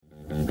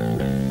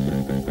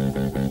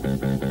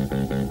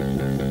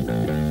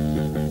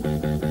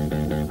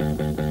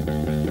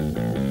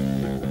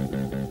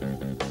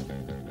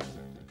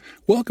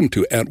Welcome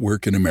to At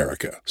Work in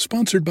America,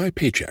 sponsored by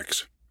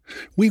Paychex.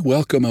 We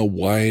welcome a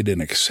wide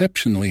and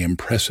exceptionally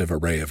impressive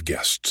array of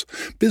guests: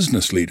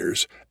 business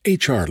leaders,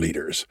 HR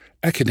leaders,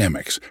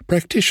 academics,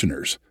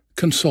 practitioners,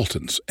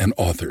 consultants, and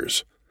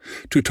authors,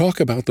 to talk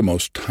about the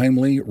most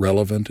timely,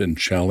 relevant, and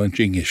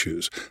challenging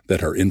issues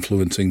that are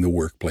influencing the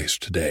workplace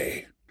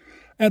today.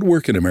 At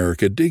Work in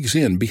America digs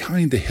in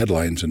behind the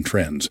headlines and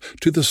trends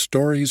to the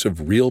stories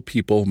of real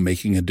people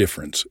making a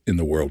difference in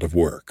the world of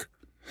work.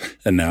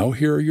 And now,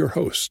 here are your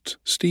hosts,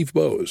 Steve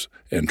Bowes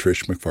and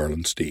Trish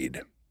McFarland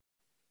Steed.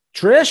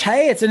 Trish,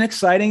 hey, it's an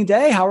exciting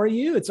day. How are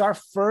you? It's our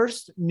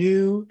first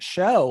new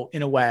show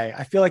in a way.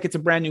 I feel like it's a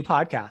brand new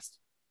podcast.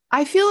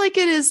 I feel like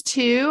it is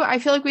too. I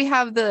feel like we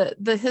have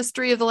the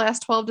history of the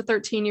last 12 to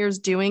 13 years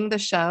doing the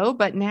show,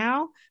 but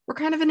now we're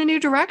kind of in a new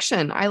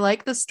direction. I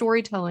like the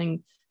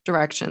storytelling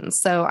direction.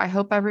 So I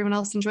hope everyone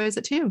else enjoys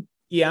it too.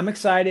 Yeah, I'm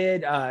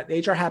excited.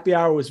 The HR Happy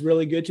Hour was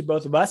really good to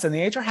both of us, and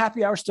the HR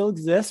Happy Hour still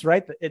exists,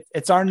 right?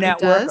 It's our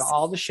network.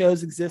 All the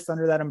shows exist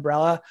under that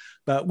umbrella,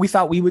 but we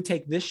thought we would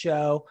take this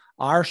show,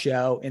 our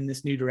show, in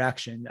this new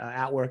direction,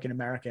 At Work in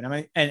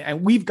America.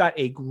 And we've got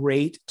a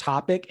great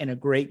topic and a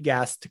great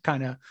guest to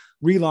kind of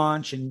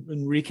relaunch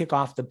and re-kick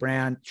off the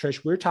brand.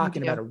 Trish, we're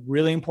talking about a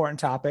really important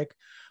topic,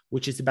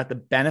 which is about the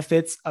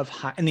benefits of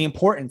and the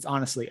importance,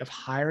 honestly, of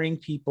hiring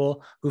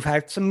people who've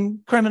had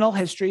some criminal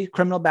history,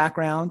 criminal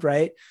background,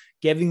 right?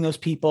 Giving those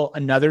people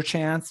another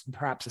chance,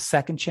 perhaps a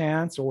second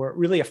chance, or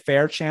really a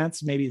fair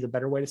chance, maybe is a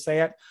better way to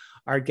say it.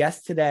 Our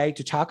guest today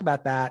to talk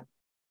about that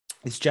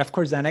is Jeff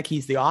Korzenik.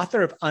 He's the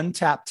author of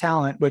Untapped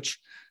Talent, which,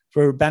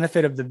 for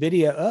benefit of the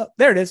video, oh,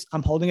 there it is.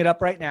 I'm holding it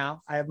up right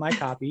now. I have my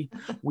copy.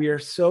 We are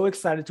so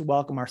excited to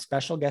welcome our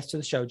special guest to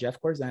the show, Jeff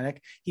Korzenik.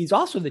 He's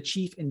also the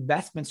chief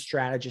investment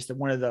strategist at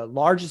one of the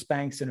largest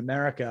banks in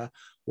America,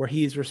 where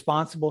he is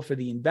responsible for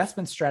the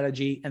investment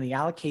strategy and the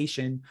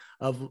allocation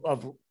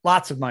of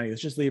lots of money.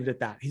 Let's just leave it at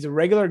that. He's a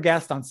regular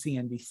guest on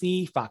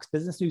CNBC, Fox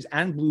Business News,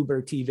 and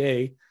Bloomberg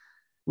TV.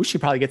 We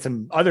should probably get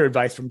some other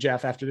advice from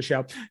Jeff after the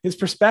show. His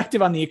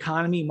perspective on the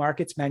economy,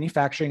 markets,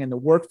 manufacturing, and the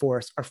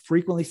workforce are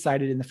frequently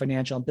cited in the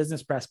financial and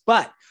business press.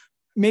 But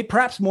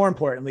perhaps more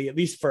importantly, at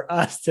least for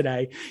us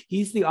today,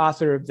 he's the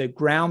author of the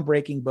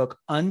groundbreaking book,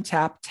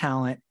 Untapped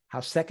Talent: How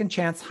Second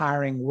Chance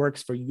Hiring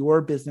Works for Your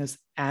Business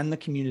and the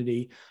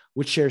Community,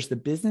 which shares the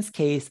business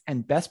case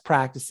and best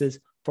practices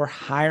for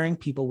hiring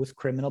people with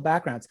criminal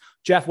backgrounds.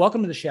 Jeff,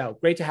 welcome to the show.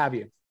 Great to have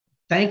you.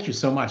 Thank you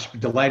so much.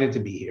 Delighted to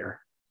be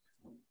here.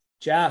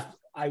 Jeff,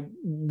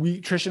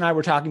 Trish and I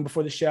were talking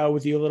before the show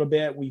with you a little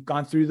bit. We've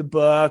gone through the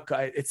book.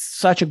 It's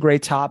such a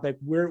great topic.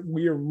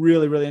 We are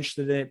really, really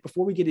interested in it.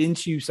 Before we get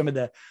into some of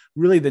the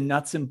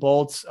nuts and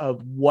bolts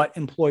of what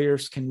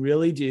employers can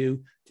really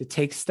do to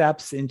take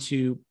steps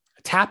into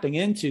tapping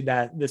into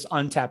this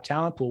untapped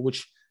talent pool,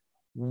 which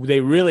they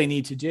really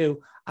need to do,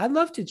 I'd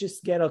love to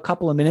just get a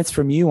couple of minutes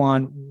from you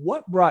on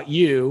what brought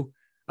you,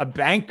 a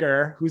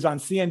banker who's on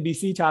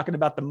CNBC talking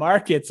about the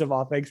markets of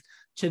all things,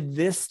 to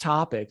this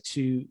topic,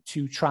 to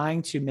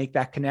trying to make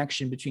that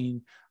connection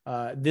between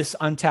this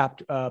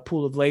untapped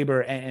pool of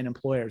labor and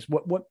employers.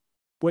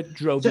 What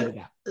drove you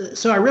to that?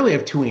 So I really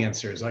have two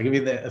answers. I'll give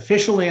you the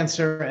official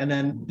answer, and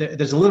then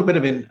there's a little bit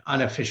of an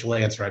unofficial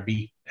answer I'd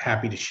be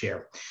happy to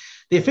share.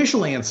 The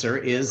official answer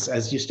is,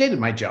 as you stated,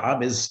 my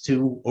job is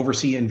to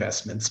oversee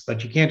investments,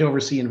 but you can't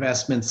oversee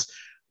investments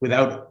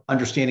without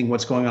understanding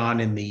what's going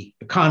on in the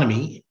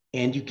economy,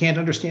 and you can't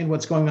understand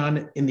what's going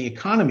on in the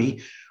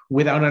economy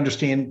without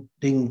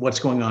understanding what's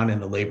going on in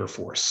the labor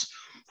force.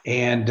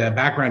 And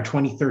back around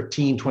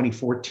 2013,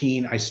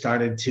 2014, I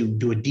started to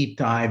do a deep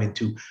dive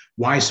into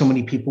why so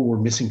many people were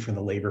missing from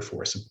the labor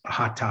force, a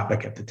hot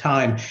topic at the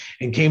time,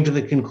 and came to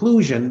the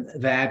conclusion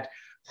that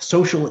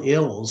social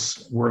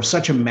ills were of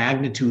such a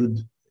magnitude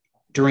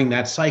during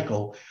that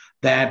cycle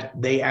that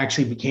they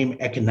actually became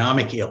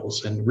economic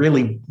ills and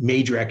really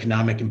major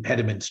economic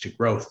impediments to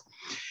growth.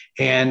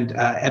 And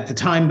at the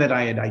time that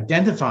I had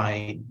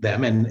identified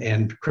them,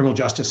 and criminal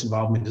justice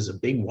involvement is a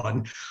big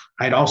one,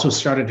 I'd also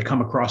started to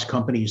come across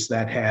companies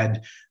that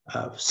had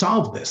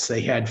solved this.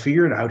 They had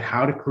figured out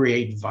how to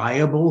create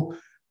viable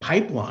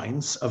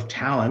pipelines of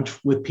talent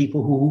with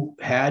people who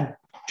had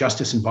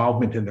justice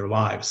involvement in their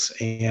lives.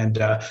 And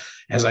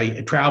as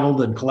I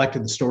traveled and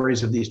collected the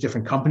stories of these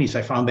different companies,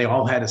 I found they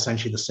all had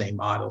essentially the same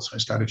model. So I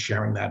started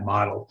sharing that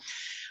model.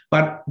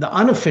 But the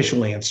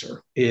unofficial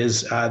answer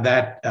is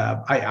that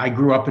I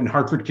grew up in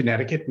Hartford,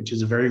 Connecticut, which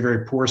is a very,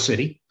 very poor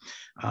city.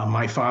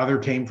 My father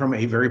came from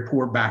a very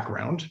poor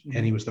background,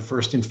 and he was the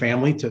first in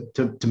family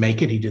to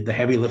make it. He did the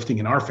heavy lifting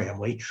in our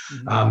family.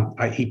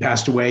 He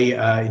passed away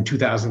in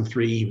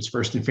 2003. He was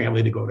first in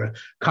family to go to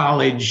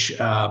college,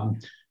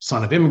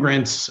 son of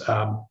immigrants.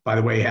 By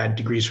the way, had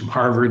degrees from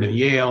Harvard and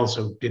Yale,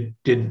 so did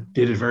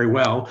it very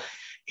well.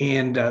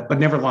 And but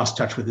never lost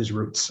touch with his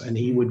roots. And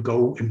he would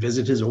go and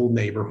visit his old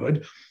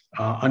neighborhood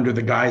under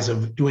the guise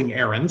of doing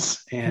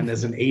errands. And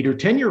as an 8 or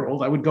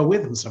 10-year-old, I would go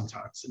with him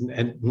sometimes.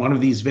 And one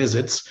of these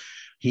visits,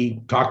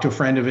 he talked to a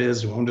friend of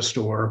his who owned a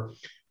store,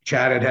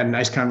 chatted, had a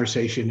nice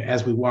conversation.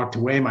 As we walked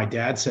away, my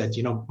dad said,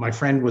 you know, my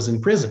friend was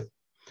in prison.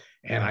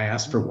 And I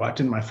asked for what?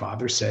 And my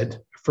father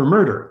said, for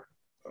murder,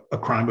 a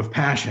crime of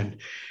passion.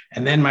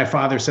 And then my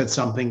father said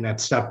something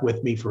that stuck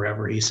with me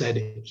forever. He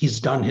said, he's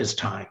done his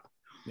time.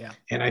 Yeah.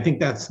 And I think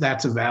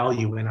that's a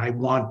value. And I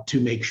want to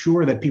make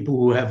sure that people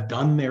who have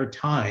done their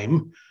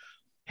time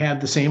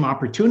have the same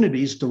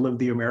opportunities to live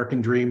the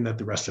American dream that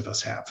the rest of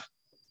us have.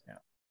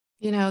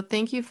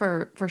 Thank you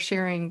for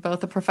sharing both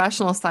the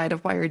professional side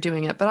of why you're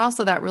doing it, but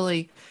also that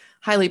really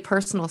highly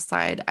personal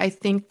side. I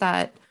think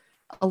that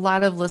a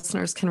lot of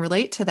listeners can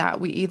relate to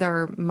that. We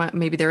either,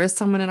 maybe there is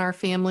someone in our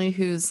family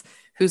who's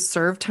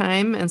served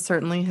time and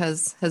certainly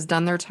has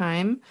done their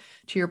time,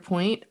 to your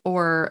point,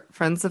 or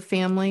friends of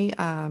family,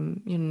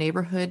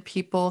 neighborhood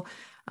people.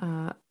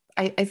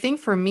 I think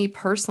for me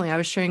personally, I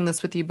was sharing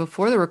this with you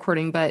before the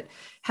recording, but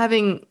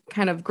having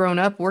kind of grown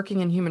up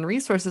working in human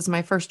resources,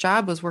 my first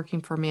job was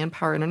working for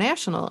Manpower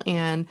International.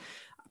 And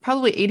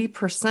probably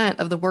 80%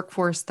 of the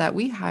workforce that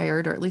we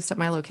hired, or at least at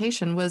my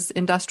location, was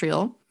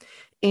industrial.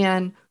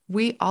 And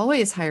we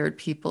always hired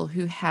people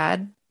who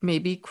had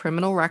maybe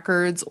criminal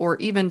records or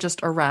even just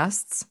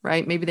arrests,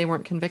 right? Maybe they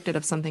weren't convicted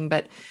of something,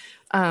 but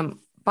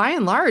by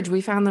and large,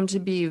 we found them to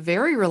be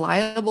very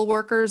reliable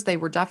workers. They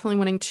were definitely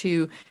wanting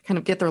to kind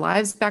of get their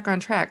lives back on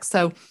track.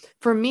 So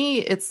for me,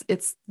 it's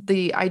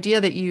the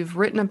idea that you've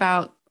written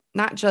about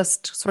not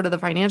just sort of the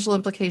financial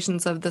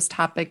implications of this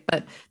topic,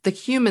 but the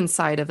human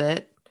side of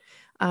it.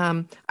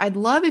 I'd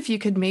love if you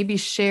could maybe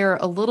share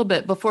a little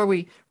bit before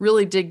we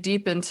really dig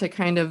deep into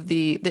kind of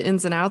the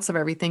ins and outs of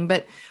everything.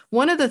 But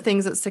one of the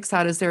things that sticks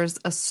out is there's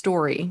a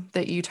story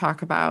that you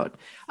talk about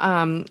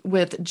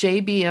with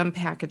JBM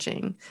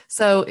Packaging.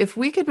 So if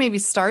we could maybe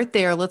start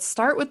there, let's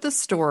start with the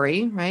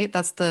story, right?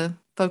 That's the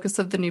focus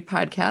of the new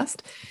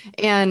podcast.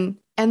 And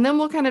then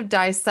we'll kind of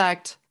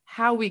dissect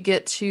how we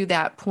get to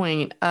that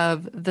point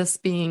of this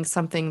being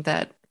something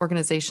that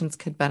organizations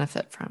could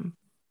benefit from.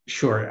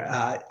 Sure.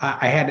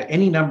 I had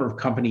any number of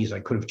companies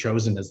I could have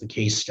chosen as the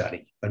case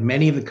study, but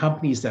many of the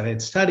companies that I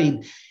had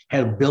studied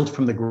had built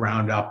from the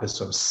ground up as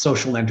sort of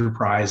social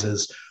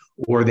enterprises,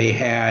 or they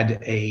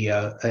had a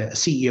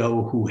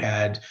CEO who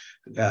had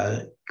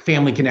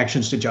family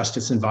connections to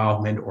justice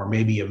involvement, or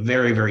maybe a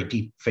very, very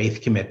deep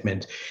faith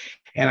commitment.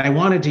 And I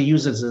wanted to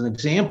use as an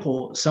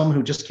example someone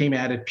who just came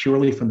at it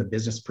purely from the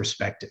business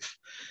perspective.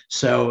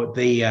 So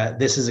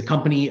this is a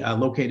company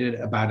located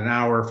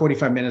about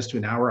 45 minutes to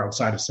an hour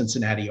outside of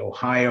Cincinnati,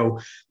 Ohio.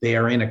 They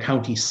are in a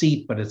county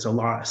seat, but it's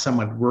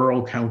somewhat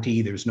rural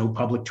county. There's no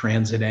public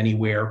transit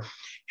anywhere.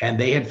 And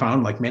they had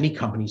found, like many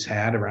companies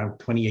had around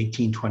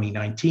 2018,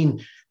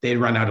 2019, they had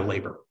run out of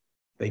labor.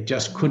 They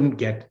just couldn't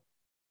get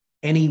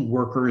any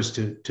workers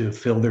to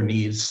fill their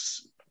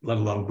needs, let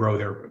alone grow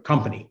their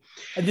company.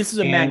 And this is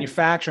a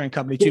manufacturing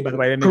company too, by the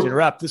way. I didn't mean to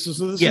interrupt. This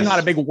is not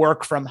a big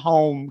work from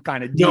home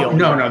kind of deal.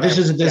 No. This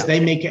isn't this.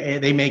 Yeah.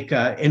 They make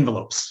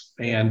envelopes,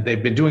 and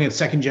they've been doing it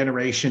second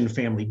generation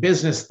family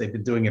business. They've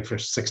been doing it for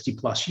 60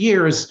 plus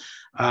years,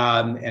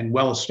 and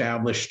well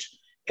established.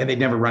 And they'd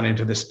never run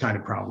into this kind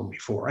of problem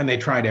before. And they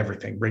tried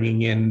everything,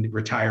 bringing in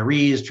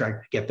retirees, trying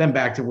to get them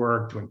back to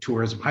work, doing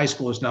tours of high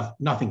schoolers.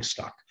 Nothing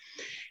stuck.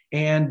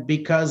 And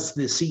because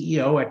the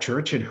CEO at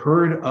Church had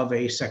heard of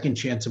a second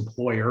chance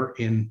employer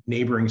in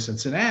neighboring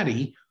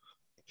Cincinnati,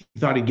 he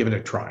thought he'd give it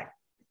a try.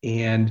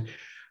 And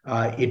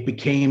it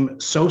became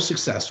so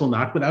successful,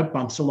 not without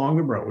bumps along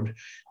the road,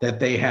 that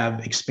they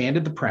have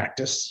expanded the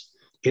practice.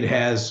 It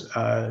has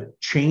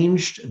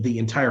changed the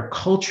entire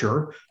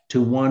culture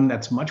to one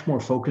that's much more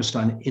focused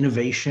on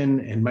innovation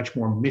and much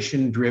more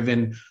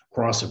mission-driven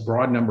across a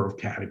broad number of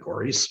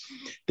categories.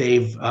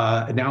 They've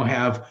now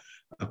have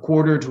a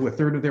quarter to a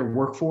third of their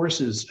workforce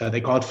is,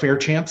 they call it fair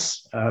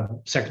chance,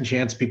 second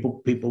chance,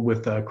 people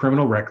with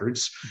criminal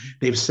records. Mm-hmm.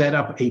 They've set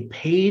up a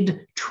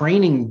paid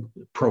training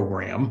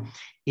program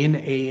in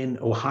an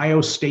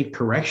Ohio State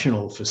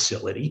correctional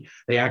facility.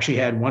 They actually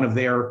had one of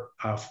their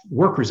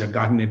workers had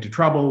gotten into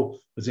trouble,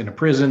 was in a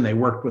prison. They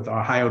worked with the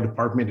Ohio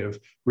Department of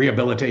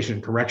Rehabilitation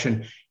and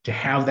Correction to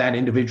have that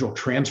individual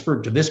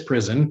transferred to this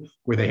prison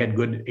where they had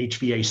good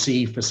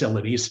HVAC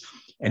facilities.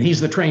 And he's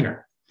the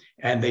trainer.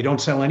 And they don't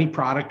sell any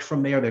product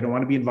from there. They don't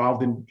want to be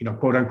involved in,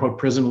 quote unquote,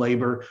 prison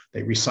labor.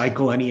 They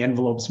recycle any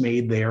envelopes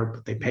made there,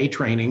 but they pay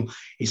training.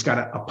 He's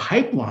got a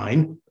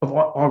pipeline of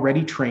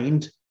already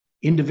trained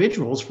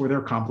individuals for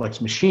their complex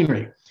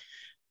machinery.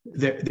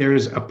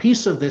 There's a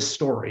piece of this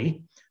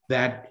story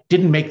that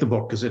didn't make the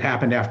book because it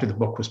happened after the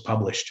book was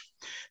published.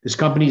 This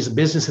company's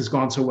business has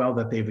gone so well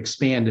that they've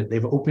expanded.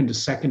 They've opened a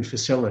second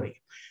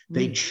facility.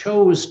 They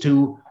chose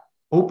to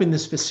open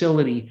this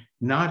facility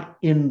not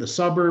in the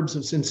suburbs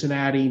of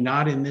Cincinnati,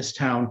 not in this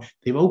town.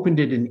 They've opened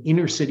it in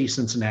inner city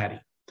Cincinnati,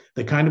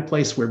 the kind of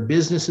place where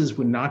businesses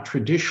would not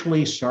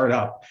traditionally start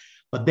up.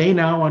 But they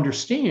now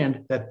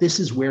understand that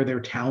this is where their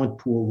talent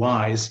pool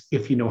lies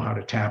if you know how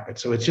to tap it.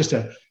 So it's just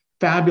a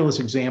fabulous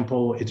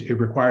example. It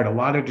required a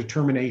lot of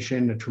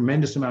determination, a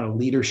tremendous amount of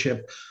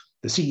leadership.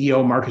 The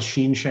CEO, Marcus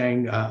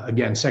Sheenshank,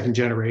 again, second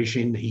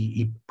generation,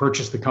 he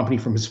purchased the company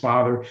from his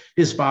father.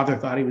 His father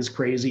thought he was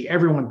crazy.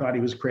 Everyone thought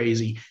he was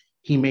crazy.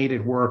 he made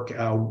it work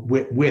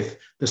with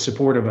the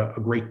support of a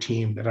great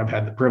team that I've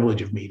had the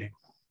privilege of meeting.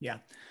 Yeah.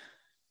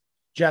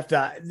 Jeff,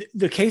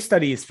 the case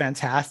study is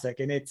fantastic.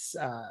 And it's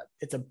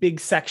a big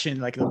section,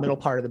 like in the middle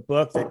part of the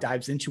book, that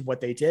dives into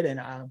what they did.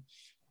 And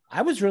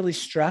I was really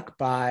struck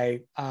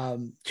by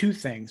two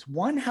things.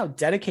 One, how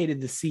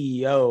dedicated the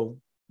CEO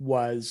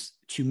was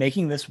to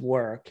making this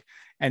work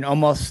and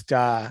almost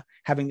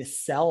having to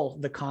sell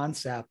the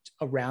concept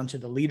around to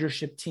the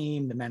leadership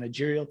team, the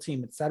managerial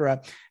team, et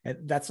cetera. And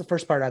that's the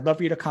first part. I'd love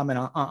for you to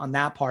comment on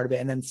that part of it.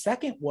 And then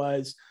second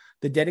was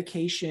the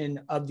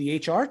dedication of the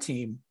HR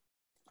team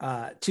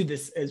to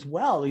this as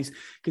well.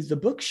 Because the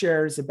book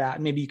shares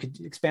about, maybe you could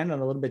expand on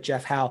it a little bit,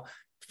 Jeff, how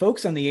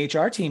folks on the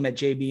HR team at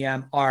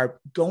JBM are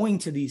going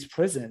to these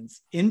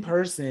prisons in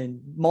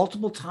person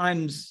multiple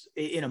times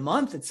in a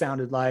month, it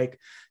sounded like,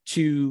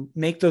 to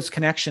make those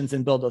connections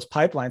and build those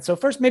pipelines. So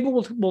first, maybe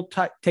we'll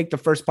take the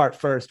first part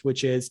first,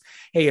 which is,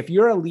 hey, if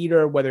you're a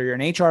leader, whether you're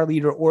an HR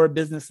leader or a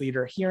business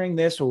leader, hearing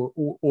this or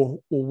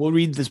we'll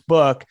read this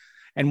book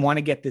and want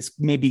to get this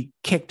maybe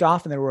kicked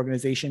off in their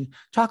organization,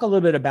 talk a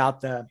little bit about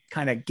the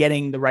kind of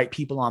getting the right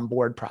people on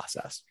board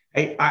process.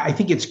 I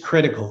think it's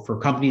critical for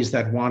companies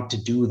that want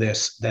to do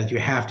this, that you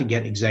have to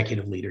get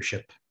executive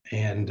leadership.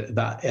 And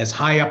as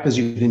high up as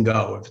you can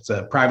go. If it's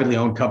a privately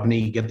owned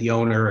company, get the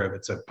owner. If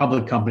it's a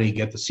public company,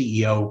 get the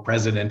CEO,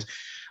 president.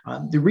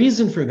 The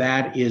reason for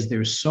that is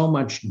there's so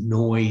much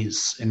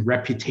noise and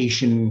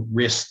reputation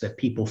risk that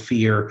people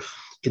fear.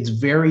 It's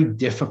very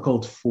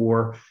difficult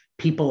for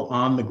people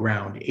on the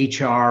ground,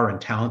 HR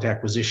and talent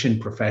acquisition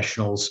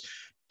professionals,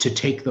 to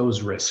take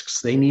those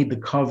risks. They need the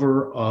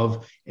cover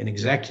of an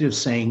executive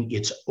saying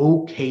it's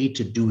okay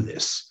to do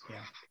this. Yeah.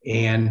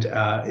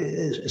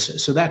 And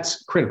so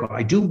that's critical.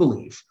 I do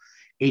believe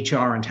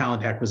HR and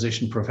talent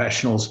acquisition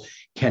professionals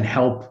can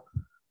help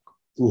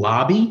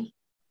lobby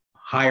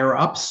higher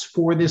ups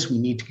for this. We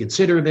need to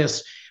consider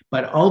this,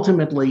 but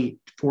ultimately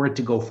for it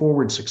to go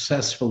forward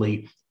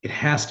successfully, it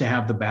has to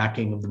have the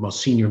backing of the most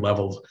senior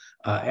levels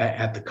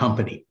at the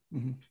company.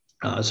 Mm-hmm.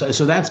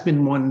 So that's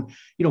been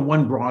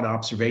one broad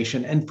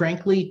observation. And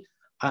frankly,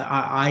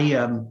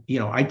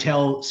 I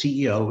tell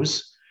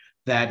CEOs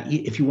that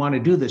if you want to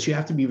do this, you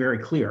have to be very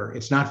clear.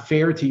 It's not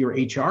fair to your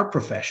HR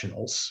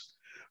professionals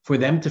for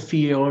them to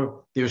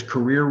feel there's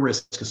career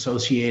risk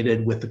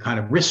associated with the kind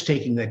of risk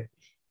taking that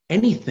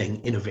anything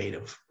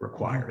innovative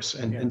requires.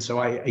 And so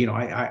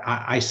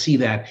I see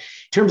that. In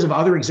terms of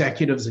other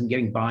executives and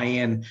getting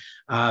buy-in,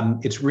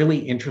 it's really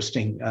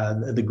interesting.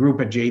 The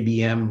group at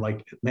JBM,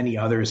 like many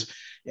others,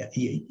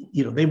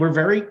 they were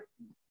very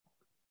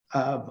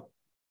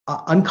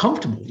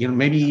uncomfortable,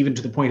 maybe even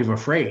to the point of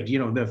afraid.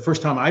 The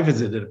first time I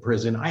visited a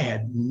prison, I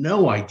had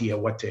no idea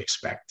what to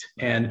expect.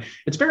 And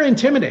it's very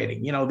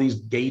intimidating, these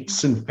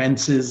gates and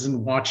fences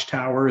and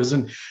watchtowers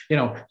and,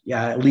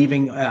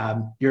 leaving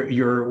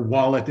your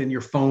wallet and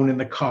your phone in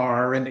the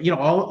car and,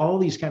 all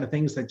these kind of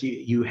things that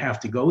you have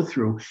to go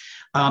through.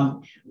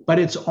 But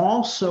it's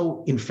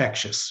also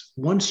infectious.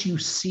 Once you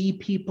see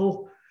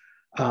people,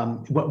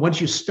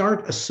 once you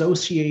start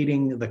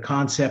associating the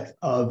concept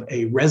of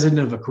a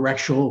resident of a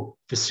correctional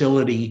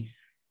facility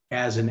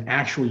as an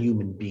actual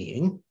human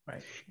being,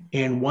 right,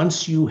 and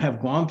once you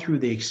have gone through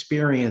the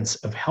experience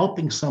of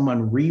helping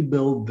someone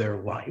rebuild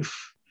their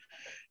life,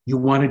 you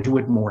want to do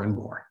it more and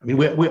more. I mean,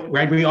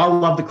 we all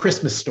love the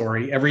Christmas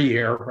story every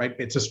year, right?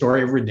 It's a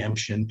story of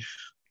redemption.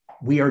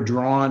 We are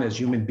drawn as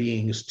human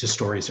beings to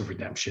stories of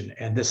redemption.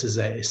 And this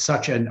is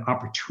such an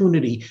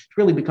opportunity. It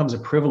really becomes a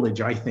privilege,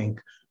 I think,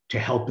 to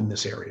help in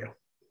this area.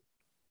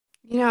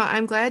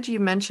 I'm glad you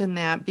mentioned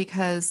that,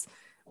 because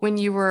when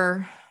you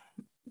were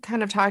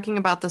kind of talking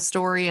about the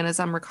story, and as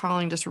I'm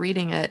recalling just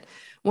reading it,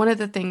 one of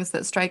the things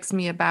that strikes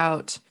me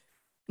about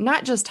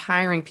not just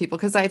hiring people,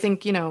 because I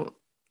think,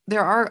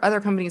 there are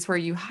other companies where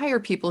you hire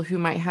people who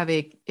might have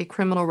a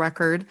criminal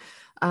record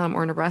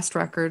or an arrest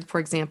record, for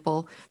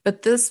example,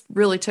 but this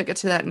really took it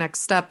to that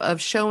next step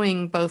of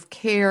showing both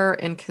care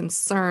and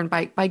concern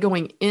by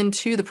going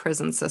into the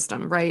prison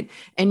system, right?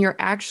 And you're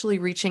actually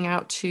reaching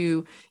out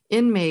to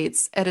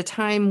inmates at a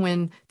time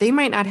when they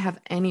might not have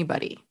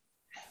anybody,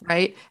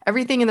 right?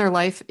 Everything in their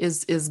life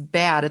is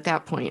bad at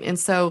that point. And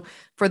so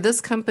for this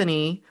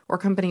company or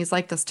companies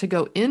like this to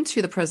go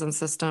into the prison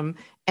system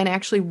and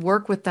actually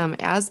work with them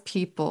as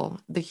people,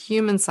 the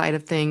human side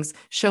of things,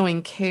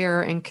 showing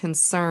care and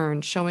concern,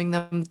 showing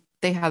them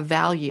they have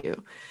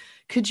value.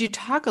 Could you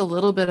talk a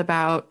little bit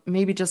about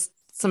maybe just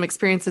some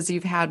experiences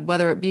you've had,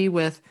 whether it be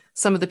with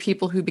some of the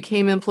people who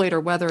became employed or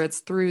whether it's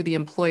through the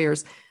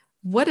employers?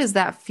 What does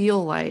that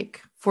feel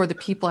like for the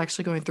people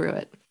actually going through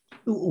it?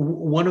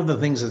 One of the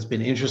things that's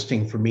been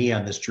interesting for me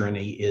on this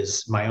journey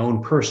is my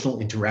own personal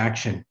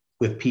interaction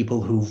with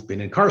people who've been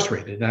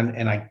incarcerated.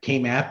 And I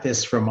came at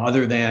this from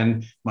other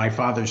than my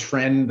father's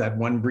friend, that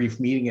one brief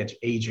meeting at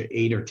age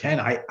 8 or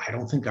 10. I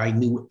don't think I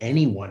knew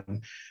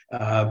anyone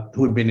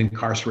who had been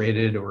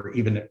incarcerated or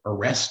even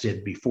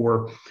arrested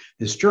before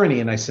this journey.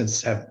 And I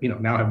since have,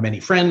 now have many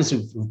friends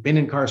who've been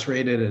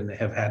incarcerated and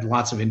have had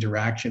lots of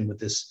interaction with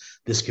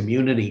this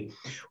community.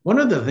 One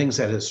of the things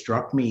that has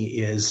struck me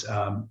is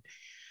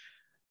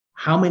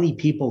how many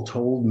people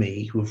told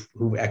me who've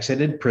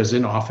exited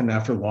prison, often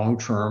after long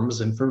terms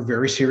and for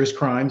very serious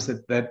crimes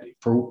that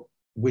for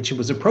which it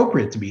was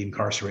appropriate to be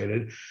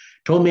incarcerated,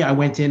 told me I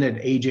went in at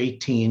age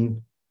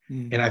 18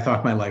 and I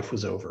thought my life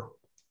was over.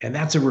 And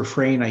that's a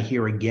refrain I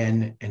hear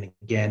again and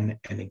again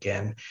and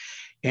again.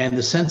 And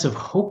the sense of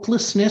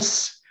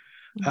hopelessness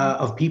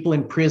of people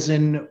in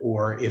prison,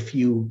 or if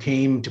you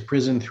came to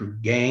prison through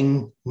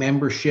gang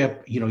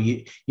membership,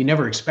 you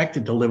never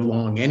expected to live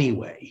long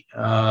anyway.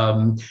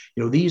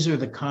 These are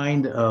the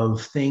kind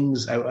of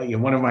things.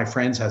 One of my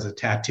friends has a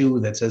tattoo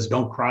that says,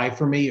 "Don't cry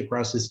for me,"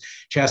 across his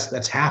chest.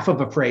 That's half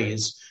of a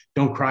phrase.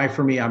 "Don't cry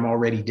for me, I'm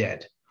already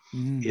dead,"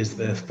 is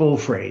the full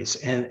phrase.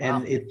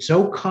 And it's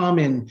so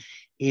common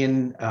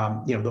in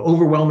the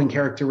overwhelming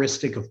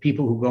characteristic of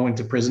people who go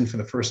into prison for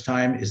the first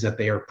time is that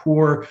they are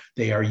poor,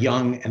 they are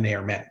young, and they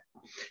are men.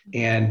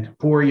 And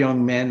poor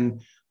young men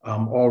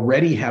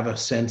already have a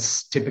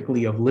sense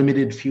typically of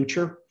limited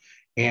future.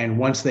 And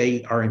once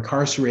they are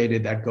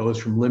incarcerated, that goes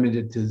from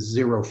limited to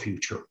zero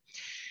future.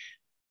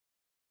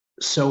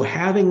 So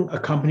having a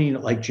company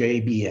like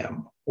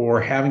JBM,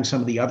 or having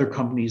some of the other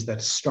companies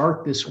that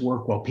start this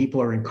work while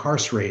people are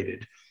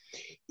incarcerated,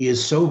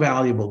 is so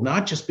valuable,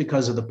 not just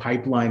because of the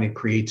pipeline it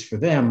creates for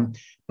them,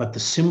 but the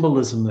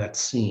symbolism that's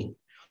seen.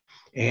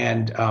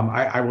 And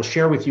I will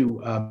share with you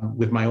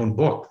with my own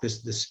book,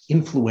 this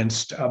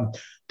influenced,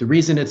 the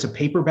reason it's a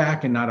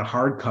paperback and not a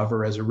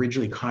hardcover as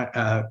originally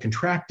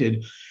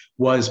contracted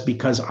was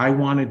because I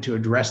wanted to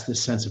address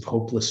this sense of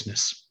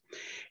hopelessness.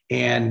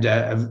 And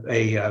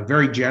a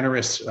very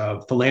generous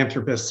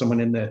philanthropist, someone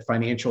in the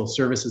financial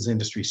services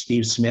industry,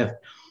 Steve Smith,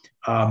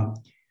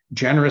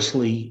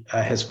 generously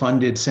has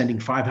funded sending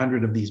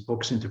 500 of these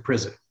books into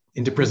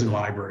prison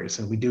libraries.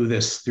 And we do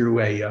this through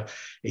a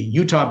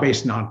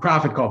Utah-based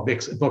nonprofit called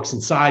Books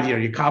Inside.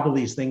 You cobble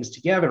these things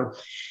together.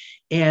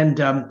 And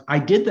I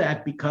did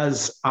that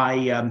because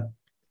and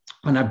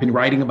I've been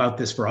writing about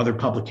this for other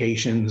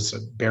publications,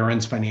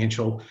 Barron's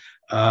Financial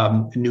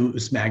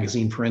News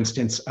magazine, for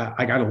instance.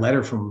 I got a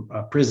letter from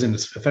a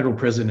federal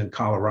prison in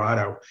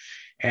Colorado.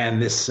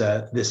 And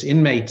this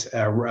inmate,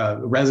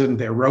 resident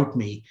there, wrote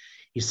me.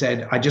 He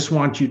said, "I just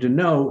want you to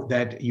know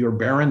that your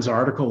Barron's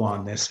article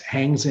on this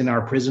hangs in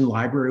our prison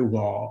library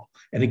wall,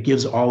 and it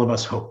gives all of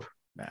us hope."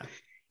 Man.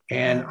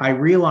 And I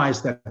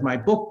realized that my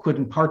book could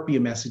in part be a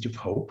message of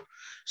hope.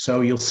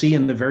 So you'll see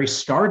in the very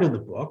start of the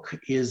book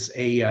is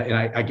and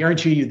I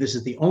guarantee you this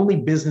is the only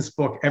business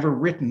book ever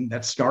written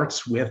that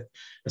starts with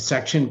a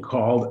section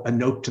called "A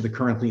Note to the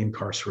Currently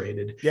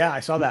Incarcerated." Yeah, I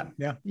saw that.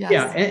 Yeah. Yes.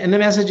 Yeah. And the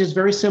message is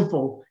very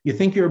simple. You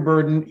think you're a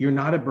burden, you're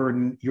not a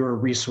burden, you're a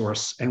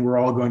resource, and we're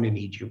all going to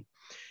need you.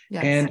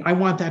 Yes. And I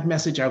want that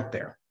message out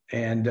there.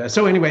 And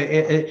so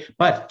anyway,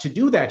 but to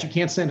do that, you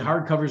can't send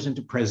hardcovers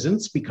into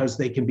prisons because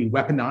they can be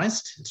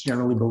weaponized, it's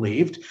generally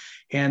believed.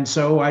 And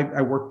so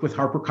I worked with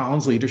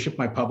HarperCollins Leadership,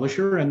 my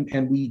publisher,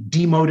 and we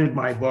demoted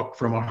my book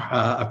from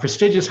a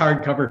prestigious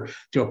hardcover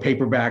to a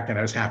paperback, and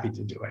I was happy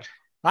to do it.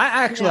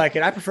 I actually like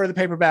it. I prefer the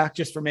paperback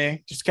just for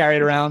me, just carry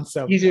it around.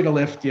 So easier to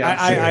lift. Yeah.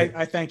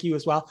 I thank you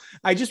as well.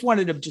 I just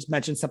wanted to just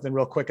mention something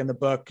real quick in the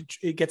book.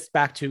 It gets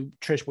back to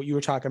Trish, what you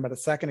were talking about a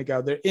second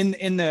ago. There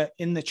in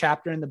the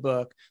chapter in the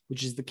book,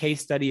 which is the case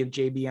study of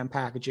JBM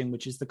Packaging,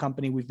 which is the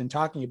company we've been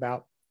talking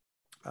about.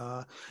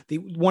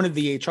 One of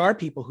the HR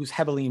people who's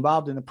heavily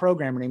involved in the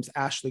program, her name's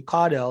Ashley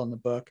Caudell in the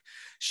book.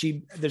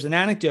 There's an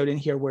anecdote in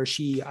here where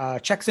she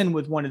checks in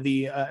with one of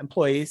the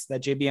employees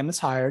that JBM has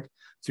hired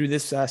through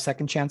this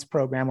second chance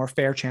program, or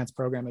fair chance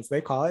program, as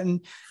they call it.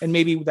 And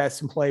maybe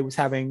that employee was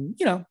having,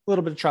 a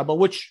little bit of trouble,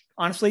 which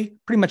honestly,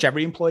 pretty much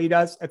every employee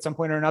does at some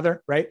point or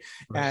another. Right.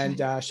 And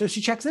so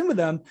she checks in with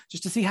him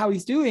just to see how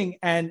he's doing.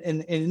 And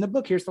in the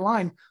book, here's the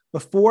line: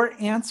 "Before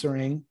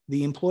answering,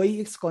 the employee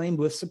exclaimed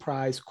with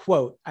surprise,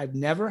 quote, 'I've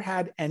never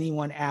had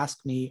anyone ask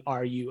me,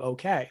 are you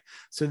okay?'"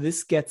 So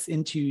this gets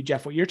into,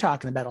 Jeff, what you're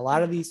talking about. A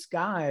lot of these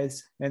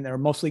guys, and they're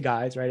mostly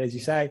guys, right, as you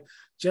say,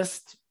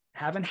 just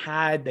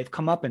they've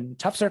come up in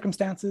tough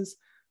circumstances,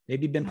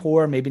 maybe been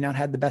poor, maybe not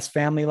had the best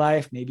family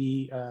life,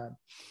 maybe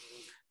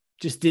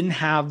just didn't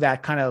have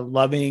that kind of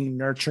loving,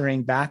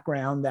 nurturing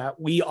background that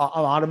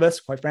a lot of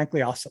us, quite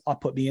frankly, I'll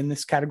put me in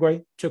this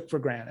category, took for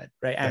granted,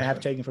 right? And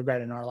have taken for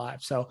granted in our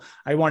lives. So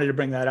I wanted to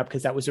bring that up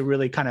because that was a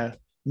really kind of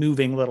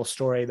moving little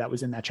story that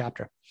was in that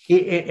chapter.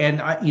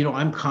 And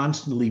I'm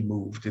constantly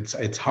moved.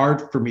 It's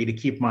hard for me to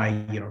keep my,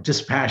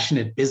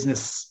 dispassionate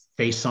business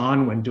face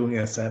on when doing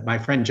this. My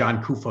friend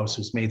John Kufos,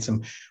 who's made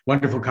some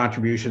wonderful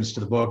contributions to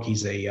the book.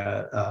 He's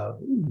a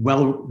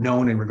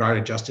well-known and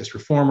regarded justice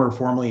reformer,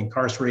 formerly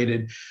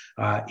incarcerated.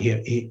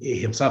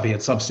 He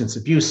had substance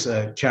abuse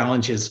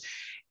challenges.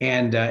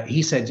 And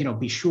he said,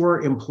 be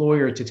sure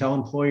to tell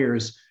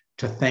employers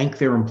to thank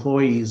their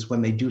employees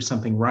when they do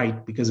something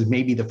right, because it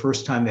may be the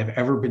first time they've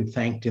ever been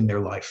thanked in their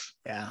life.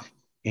 Yeah.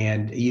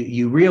 And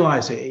you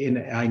realize,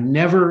 I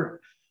never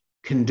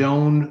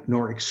condone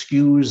nor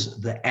excuse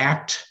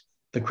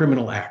the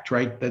criminal act,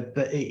 right? That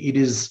it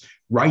is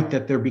right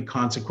that there be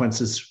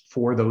consequences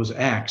for those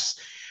acts.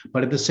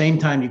 But at the same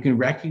time, you can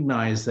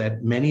recognize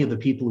that many of the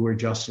people who are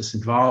justice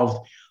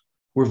involved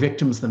were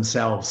victims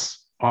themselves,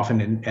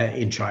 often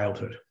in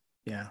childhood.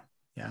 Yeah.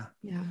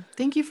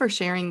 Thank you for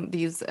sharing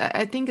these.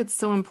 I think it's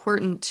so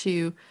important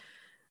to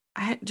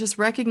just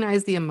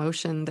recognize the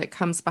emotion that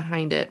comes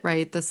behind it,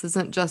 right? This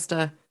isn't just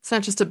it's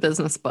not just a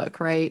business book,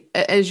 right?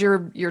 As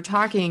you're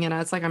talking, and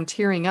it's like I'm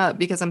tearing up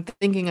because I'm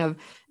thinking of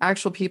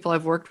actual people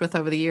I've worked with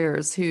over the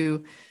years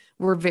who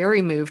were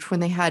very moved when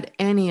they had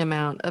any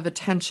amount of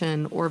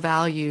attention or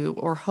value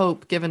or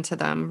hope given to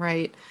them,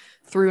 right,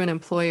 through an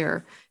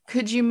employer.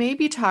 Could you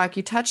maybe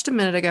you touched a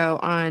minute ago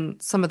on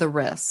some of the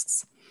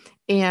risks.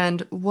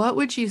 And what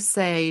would you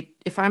say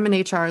if I'm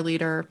an HR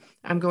leader,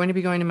 I'm going to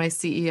be going to my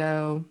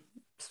CEO,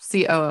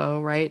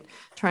 COO, right?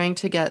 Trying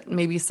to get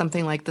maybe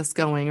something like this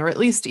going, or at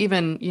least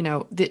even,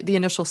 the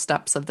initial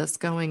steps of this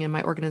going in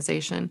my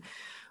organization.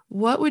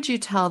 What would you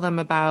tell them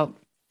about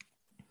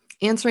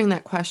answering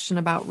that question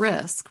about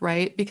risk,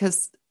 right?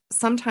 Because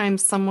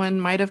sometimes someone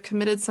might have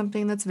committed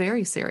something that's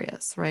very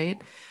serious,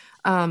 right?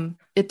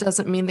 It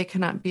doesn't mean they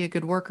cannot be a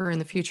good worker in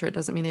the future. It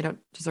doesn't mean they don't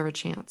deserve a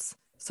chance.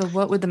 So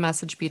what would the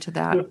message be to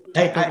that?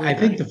 I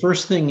think the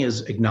first thing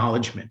is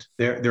acknowledgement.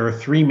 There are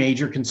three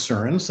major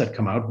concerns that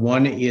come out.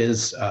 One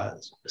is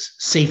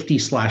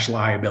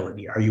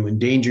safety/liability. Are you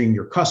endangering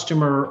your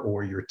customer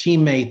or your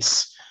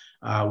teammates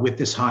with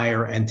this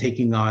hire and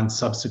taking on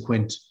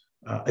subsequent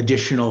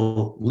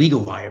additional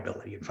legal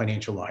liability and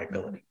financial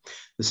liability?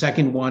 The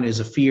second one is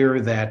a fear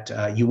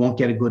that you won't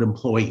get a good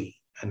employee.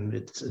 And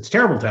it's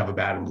terrible to have a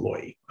bad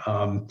employee.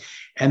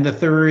 And the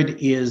third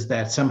is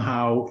that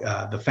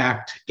somehow the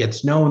fact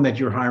gets known that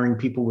you're hiring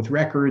people with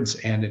records,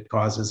 and it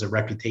causes a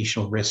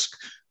reputational risk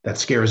that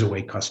scares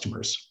away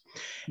customers.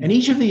 And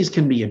each of these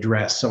can be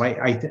addressed. So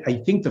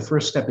I think the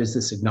first step is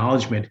this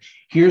acknowledgement.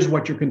 Here's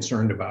what you're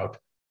concerned about.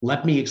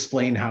 Let me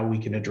explain how we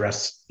can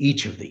address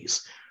each of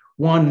these.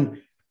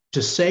 One,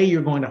 to say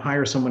you're going to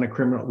hire someone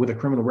with a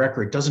criminal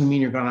record doesn't mean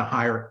you're going to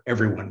hire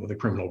everyone with a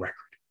criminal record.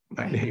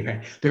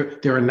 Right?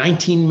 There are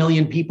 19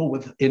 million people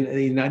in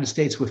the United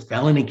States with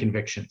felony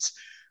convictions.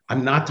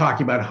 I'm not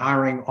talking about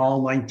hiring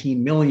all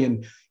 19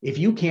 million. If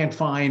you can't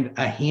find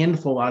a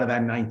handful out of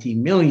that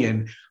 19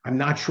 million, I'm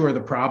not sure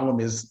the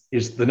problem is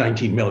the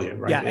 19 million,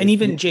 right? Yeah, and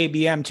even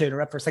JBM, to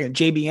interrupt for a second,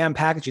 JBM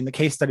Packaging, the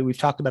case study we've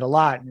talked about a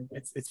lot, and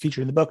it's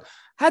featured in the book,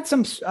 had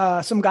some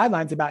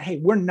guidelines about, hey,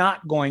 we're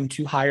not going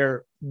to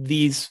hire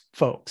these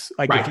folks.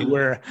 Like if you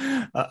were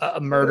a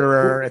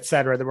murderer, et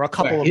cetera. There were a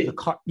couple of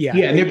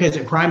in their case,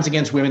 crimes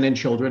against women and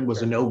children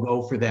was a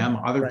no-go for them.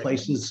 Other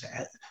places,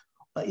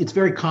 it's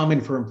very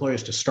common for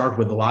employers to start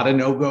with a lot of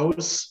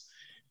no-goes,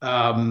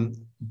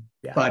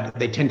 but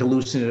they tend to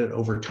loosen it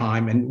over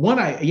time. And one,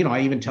 I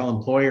even tell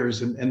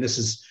employers, and this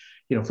is,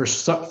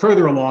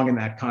 further along in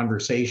that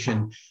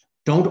conversation,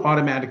 don't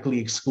automatically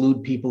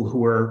exclude people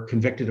who are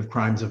convicted of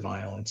crimes of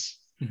violence.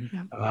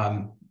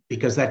 Mm-hmm.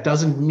 Because that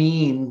doesn't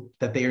mean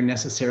that they are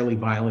necessarily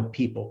violent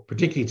people,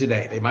 particularly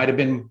today. They might have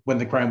been when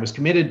the crime was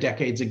committed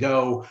decades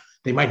ago.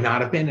 They might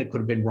not have been. It could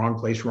have been wrong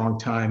place, wrong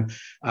time.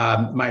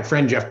 My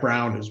friend Jeff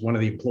Brown, who's one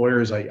of the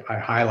employers I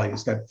highlight,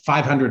 is that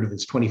 500 of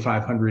his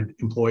 2,500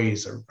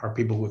 employees are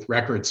people with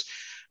records.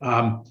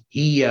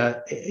 He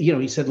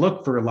said,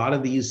 look, for a lot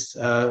of these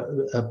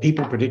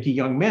people, particularly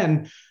young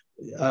men,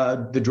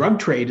 the drug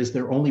trade is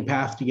their only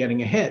path to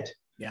getting ahead.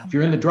 Yeah. If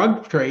you're in the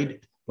drug trade,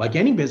 like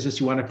any business,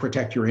 you want to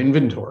protect your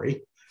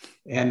inventory.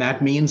 And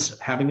that means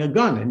having a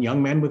gun. And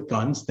young men with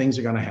guns, things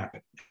are going to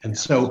happen. And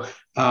so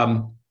at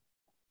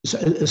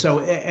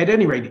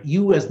any rate,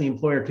 you as the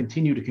employer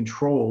continue to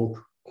control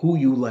who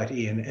you let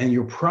in. And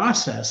your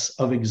process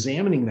of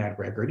examining that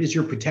record is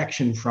your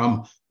protection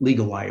from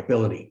legal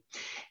liability.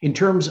 In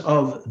terms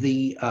of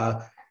the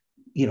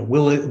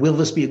will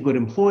this be a good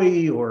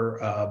employee, or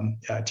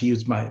to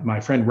use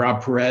my friend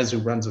Rob Perez, who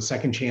runs a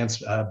Second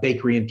Chance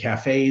bakery and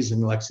cafes in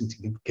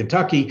Lexington,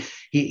 Kentucky,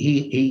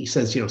 he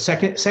says,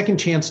 second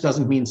chance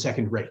doesn't mean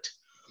second rate.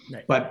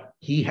 Right. But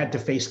he had to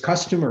face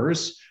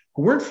customers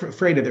who weren't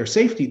afraid of their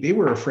safety. They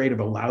were afraid of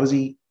a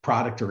lousy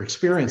product or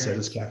experience at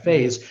his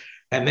cafes.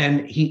 And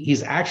then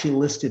he's actually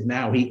listed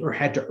now. He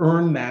had to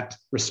earn that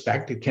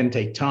respect. It can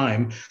take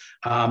time.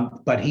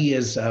 But he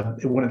is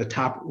one of the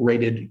top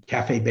rated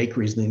cafe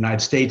bakeries in the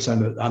United States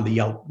on the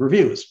Yelp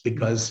reviews,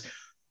 because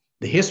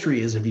the history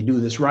is, if you do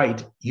this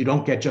right, you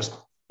don't get just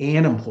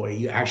an employee,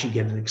 you actually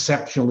get an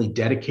exceptionally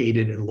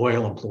dedicated and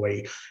loyal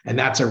employee. And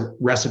that's a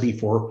recipe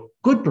for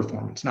good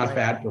performance, not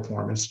bad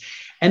performance.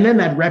 And then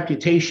that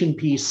reputation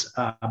piece,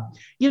 I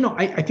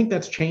think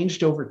that's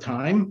changed over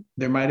time.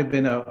 There might have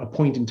been a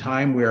point in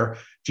time where,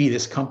 gee,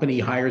 this company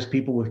hires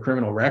people with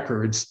criminal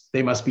records.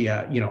 They must be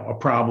a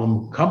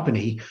problem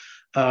company.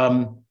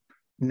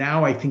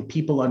 Now I think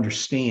people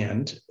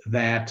understand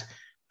that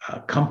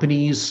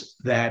companies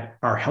that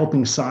are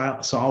helping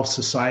solve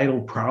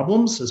societal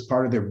problems as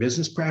part of their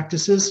business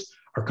practices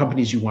are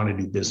companies you want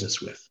to do business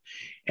with.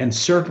 And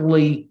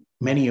certainly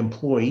many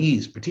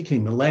employees,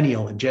 particularly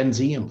millennial and Gen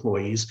Z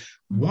employees,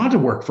 want to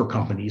work for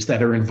companies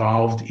that are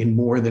involved in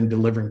more than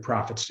delivering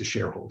profits to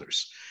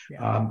shareholders.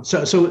 Yeah.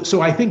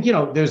 So I think,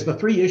 there's the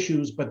three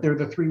issues, but they're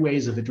the three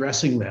ways of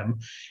addressing them.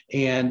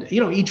 And,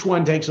 each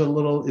one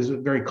is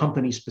very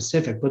company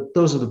specific, but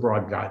those are the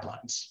broad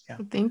guidelines. Yeah.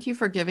 Thank you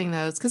for giving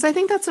those, because I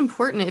think that's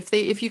important.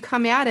 If you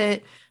come at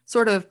it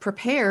sort of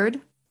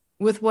prepared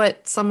with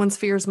what someone's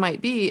fears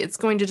might be, it's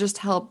going to just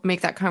help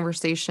make that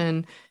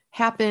conversation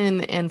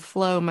happen and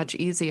flow much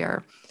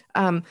easier.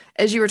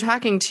 As you were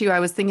talking too, I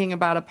was thinking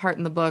about a part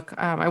in the book.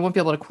 I won't be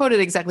able to quote it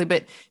exactly,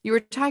 but you were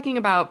talking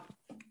about,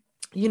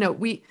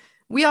 we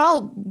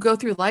all go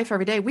through life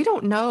every day. We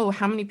don't know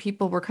how many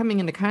people we're coming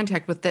into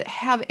contact with that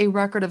have a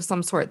record of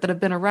some sort, that have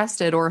been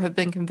arrested or have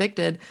been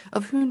convicted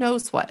of who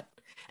knows what.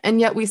 And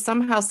yet we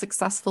somehow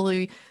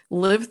successfully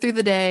live through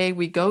the day.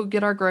 We go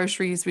get our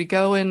groceries, we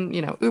go in,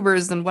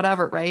 Ubers and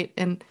whatever, right?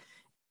 And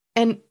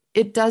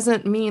it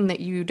doesn't mean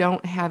that you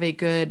don't have a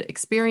good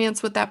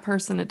experience with that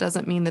person. It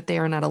doesn't mean that they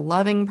are not a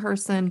loving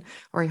person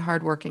or a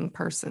hardworking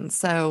person.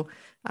 So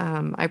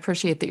I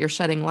appreciate that you're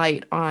shedding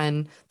light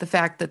on the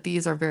fact that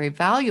these are very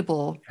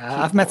valuable.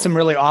 I've met some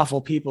really awful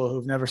people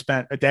who've never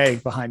spent a day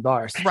behind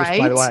bars. Right.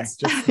 Just by the way.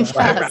 Yes.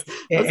 Right.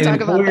 Let's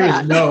talk about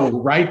that.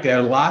 No, right. There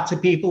are lots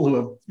of people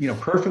who have,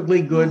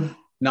 perfectly good,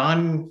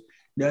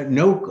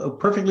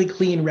 perfectly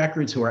clean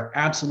records who are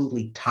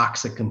absolutely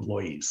toxic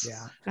employees.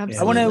 Yeah,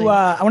 absolutely.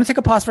 I want to take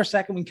a pause for a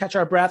second. We can catch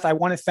our breath. I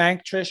want to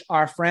thank Trish,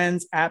 our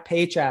friends at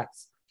Paychex.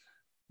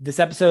 This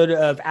episode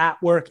of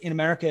At Work in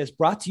America is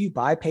brought to you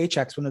by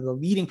Paychex, one of the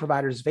leading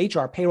providers of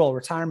HR, payroll,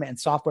 retirement, and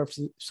software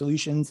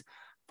solutions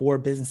for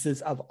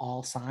businesses of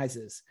all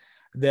sizes.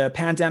 The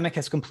pandemic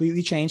has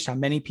completely changed how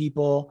many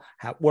people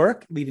at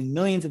work, leaving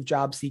millions of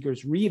job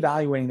seekers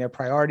reevaluating their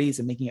priorities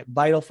and making it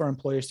vital for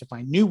employers to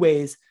find new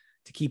ways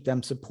to keep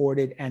them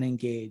supported and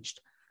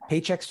engaged.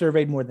 Paychex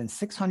surveyed more than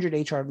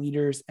 600 HR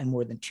leaders and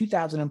more than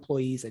 2,000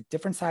 employees at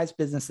different sized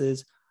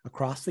businesses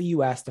across the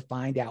US to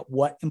find out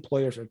what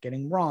employers are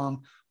getting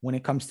wrong when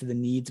it comes to the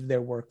needs of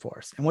their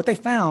workforce. And what they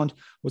found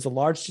was a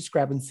large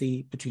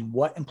discrepancy between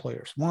what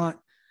employers want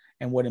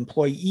and what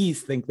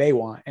employees think they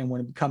want, and when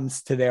it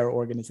comes to their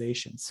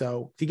organization.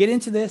 So to get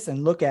into this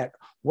and look at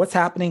what's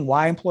happening,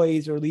 why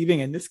employees are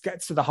leaving, and this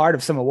gets to the heart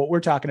of some of what we're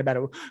talking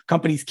about,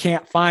 companies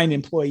can't find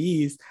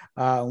employees,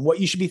 what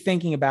you should be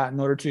thinking about in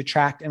order to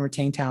attract and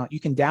retain talent. You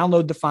can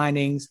download the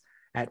findings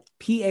at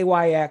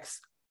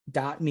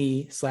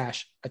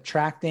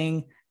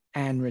payx.me/attracting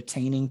and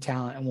retaining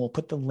talent. And we'll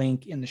put the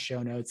link in the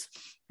show notes.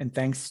 And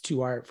thanks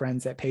to our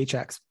friends at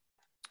Paychex.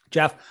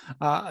 Jeff,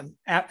 I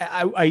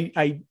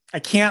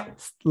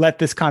can't let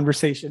this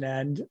conversation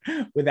end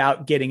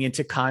without getting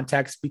into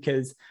context,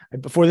 because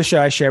before the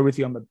show, I shared with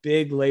you, I'm a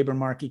big labor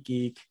market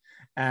geek,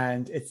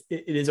 and it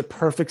is a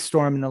perfect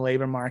storm in the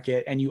labor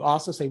market. And you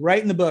also say right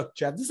in the book,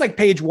 Jeff, this is like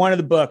page 1 of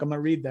the book. I'm going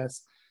to read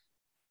this.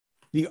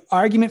 The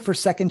argument for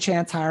second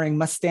chance hiring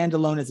must stand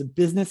alone as a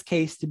business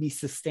case to be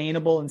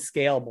sustainable and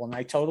scalable. And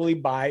I totally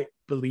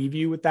believe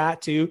you with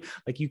that too.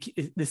 Like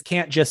this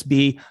can't just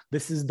be,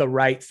 this is the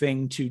right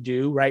thing to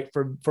do, right?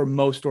 For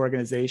most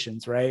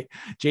organizations, right?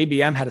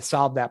 JBM had to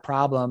solve that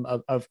problem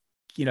of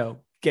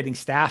getting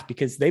staff,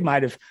 because they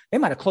might have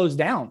closed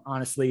down,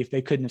 honestly, if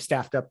they couldn't have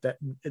staffed up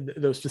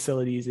those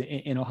facilities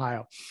in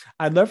Ohio.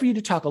 I'd love for you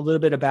to talk a little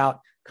bit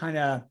about kind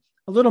of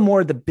a little more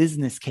of the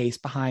business case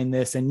behind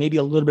this, and maybe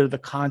a little bit of the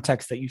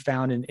context that you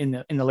found in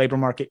the labor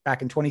market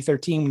back in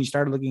 2013 when you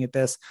started looking at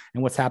this,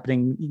 and what's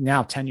happening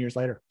now 10 years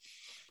later.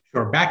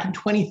 Sure. Back in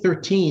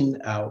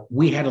 2013,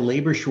 we had a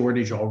labor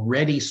shortage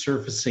already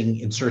surfacing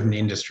in certain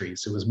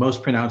industries. It was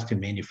most pronounced in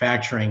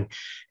manufacturing.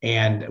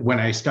 And when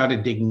I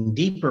started digging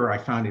deeper, I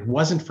found it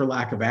wasn't for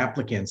lack of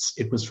applicants.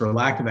 It was for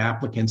lack of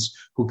applicants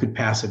who could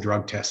pass a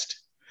drug test.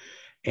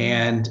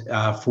 And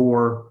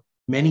for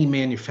many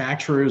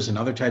manufacturers and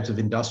other types of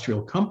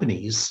industrial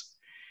companies,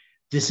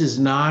 this is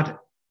not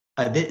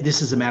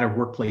this is a matter of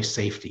workplace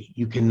safety.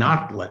 You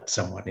cannot let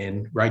someone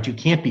in, right? You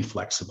can't be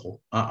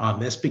flexible on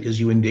this, because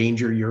you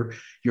endanger your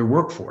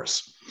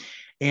workforce.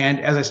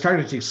 And as I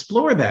started to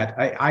explore that,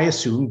 I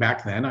assumed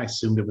back then,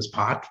 it was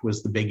pot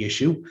was the big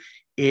issue.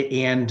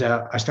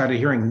 I started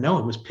hearing, no,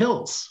 it was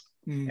pills.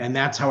 And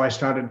that's how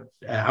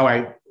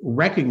I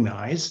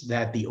recognized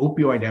that the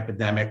opioid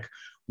epidemic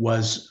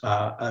was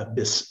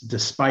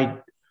despite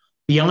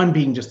beyond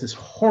being just this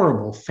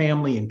horrible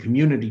family and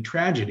community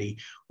tragedy,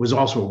 was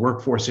also a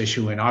workforce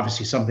issue, and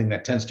obviously something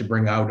that tends to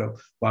bring out a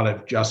lot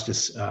of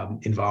justice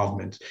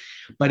involvement.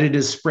 But it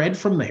has spread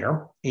from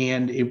there,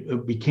 and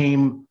it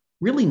became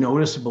really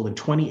noticeable in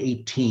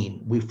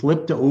 2018. We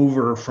flipped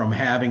over from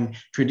having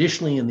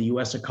traditionally in the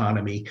US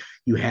economy,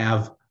 you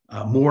have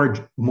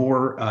more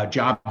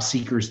job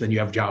seekers than you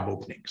have job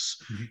openings.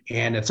 Mm-hmm.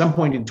 And at some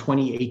point in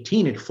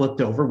 2018, it flipped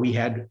over. We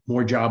had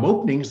more job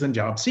openings than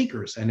job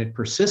seekers. And it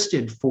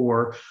persisted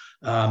for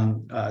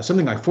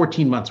something like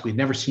 14 months. We'd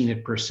never seen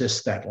it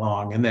persist that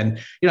long. And then,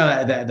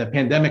 the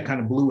pandemic kind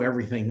of blew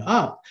everything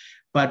up.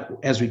 But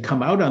as we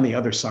come out on the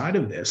other side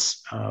of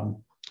this,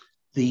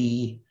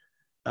 the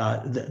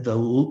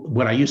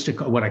what I used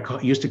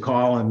to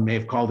call and may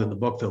have called in the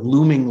book the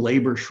looming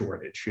labor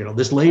shortage.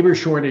 This labor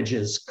shortage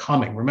is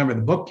coming. Remember,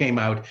 the book came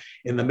out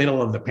in the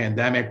middle of the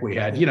pandemic. We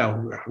had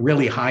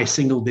really high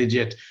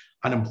single-digit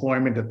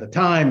unemployment at the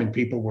time, and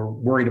people were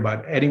worried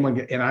about anyone.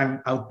 And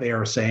I'm out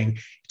there saying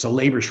it's a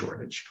labor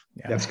shortage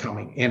that's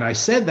coming. And I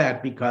said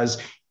that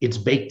because it's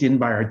baked in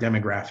by our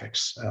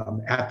demographics.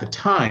 At the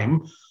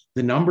time,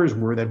 the numbers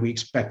were that we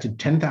expected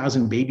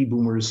 10,000 baby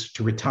boomers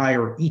to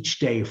retire each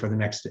day for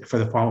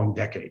the following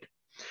decade.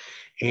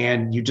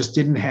 And you just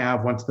didn't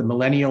have, once the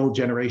millennial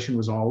generation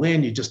was all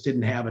in, you just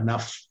didn't have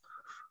enough.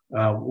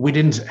 We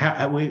didn't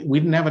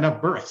have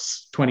enough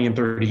births 20 and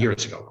 30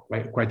 years ago,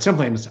 right? Quite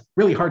simply, and it's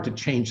really hard to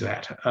change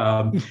that.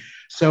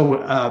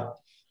 So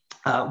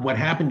what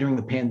happened during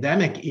the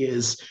pandemic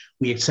is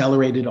we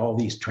accelerated all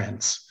these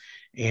trends.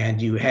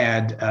 And you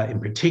had, in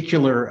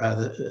particular,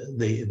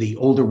 the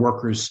older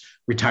workers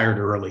retired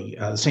early.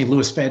 The St.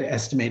 Louis Fed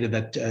estimated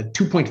that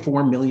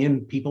 2.4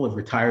 million people have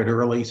retired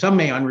early. Some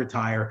may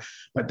unretire,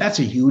 but that's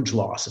a huge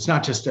loss. It's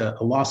not just a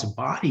loss of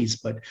bodies,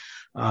 but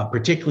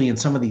particularly in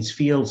some of these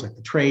fields like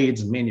the trades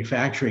and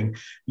manufacturing,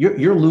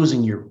 you're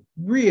losing your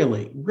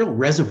real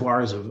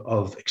reservoirs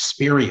of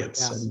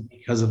experience. Yes. And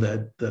because of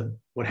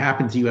what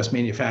happened to U.S.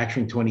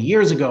 manufacturing 20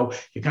 years ago,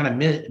 you're kind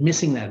of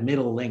missing that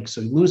middle link.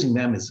 So losing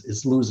them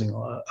is losing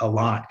a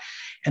lot.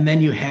 And then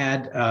you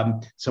had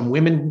some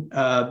women,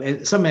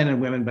 some men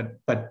and women,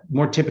 but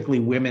more typically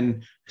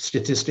women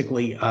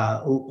statistically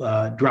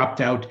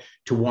dropped out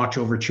to watch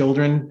over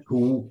children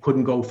who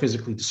couldn't go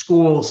physically to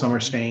school. Some are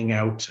staying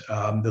out.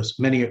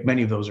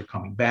 Many of those are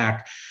coming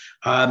back.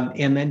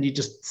 And then you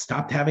just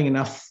stopped having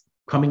enough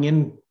coming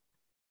in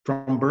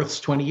from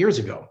births 20 years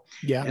ago.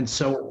 Yeah. And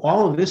so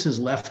all of this has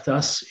left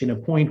us in a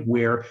point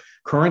where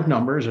current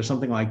numbers are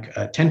something like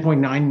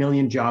 10.9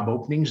 million job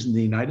openings in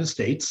the United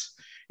States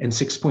and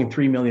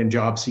 6.3 million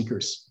job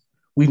seekers.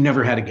 We've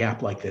never had a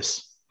gap like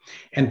this.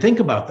 And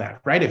think about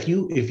that, right? If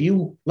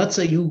you let's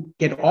say you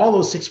get all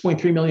those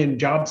 6.3 million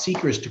job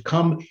seekers to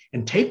come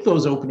and take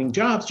those opening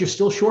jobs, you're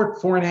still short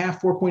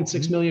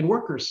 4.6 million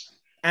workers.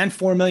 And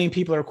 4 million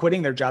people are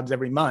quitting their jobs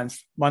every month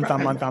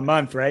on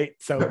month, right?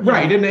 So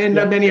right, and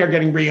many are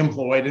getting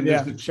reemployed, and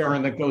there's the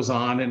churn that goes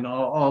on and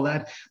all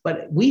that.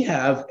 But we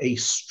have a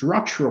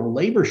structural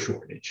labor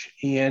shortage,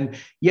 and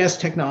yes,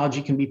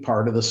 technology can be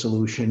part of the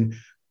solution,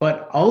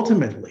 but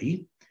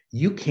ultimately,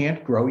 you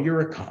can't grow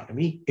your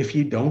economy if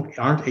you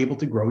aren't able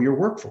to grow your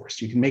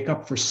workforce. You can make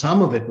up for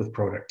some of it with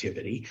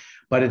productivity,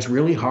 but it's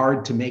really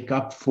hard to make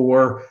up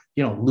for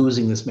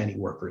losing this many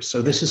workers.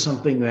 So this is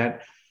something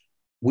that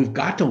we've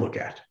got to look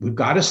at. We've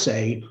got to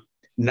say,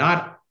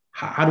 not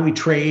how do we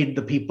trade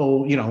the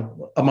people,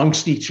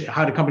 amongst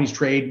how do companies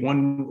trade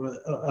one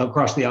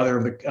across the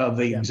other of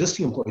the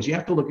existing employees? You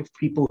have to look at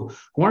people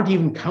who aren't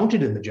even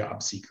counted in the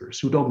job seekers,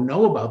 who don't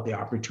know about the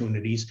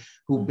opportunities,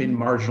 who've been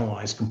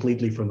marginalized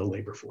completely from the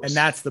labor force. And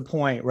that's the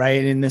point,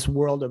 right? In this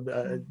world of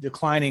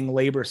declining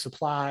labor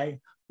supply,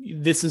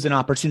 this is an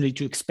opportunity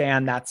to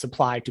expand that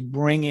supply, to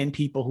bring in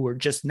people who are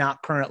just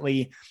not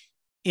currently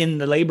in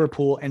the labor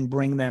pool and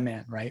bring them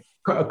in, right?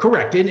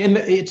 Correct. And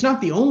it's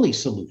not the only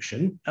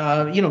solution.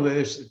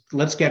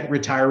 Let's get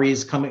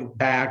retirees coming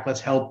back.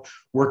 Let's help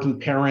working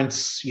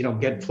parents,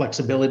 get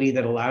flexibility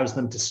that allows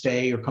them to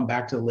stay or come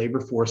back to the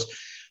labor force.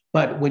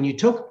 But when you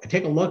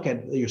take a look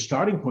at your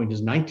starting point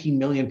is 19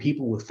 million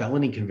people with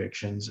felony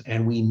convictions,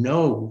 and we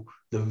know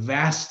the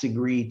vast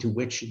degree to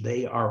which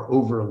they are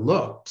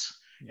overlooked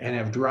and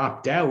have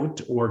dropped out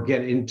or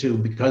get into,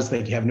 because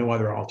they have no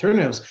other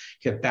alternatives,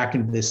 get back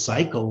into this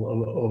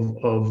cycle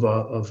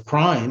of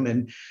crime.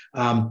 And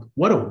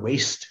what a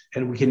waste.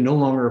 And we can no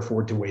longer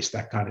afford to waste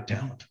that kind of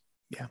talent.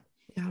 Yeah.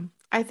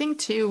 I think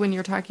too, when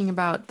you're talking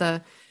about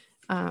the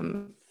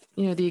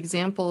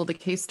example, the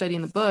case study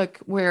in the book,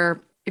 where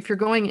if you're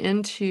going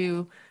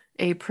into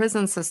a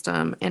prison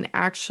system and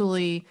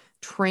actually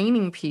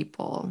training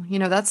people,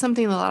 that's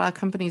something that a lot of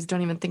companies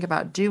don't even think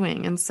about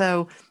doing. And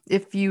so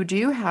if you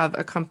do have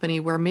a company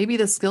where maybe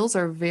the skills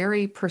are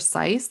very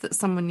precise that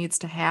someone needs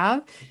to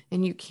have,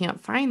 and you can't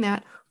find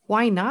that,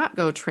 why not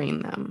go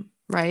train them,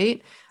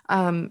 right?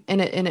 And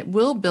it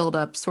will build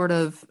up sort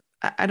of,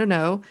 I don't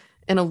know,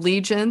 an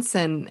allegiance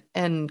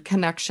and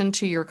connection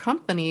to your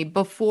company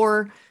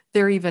before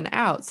they're even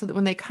out, so that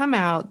when they come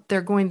out,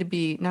 they're going to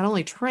be not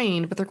only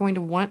trained, but they're going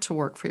to want to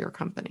work for your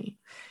company.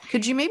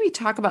 Could you maybe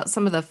talk about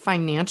some of the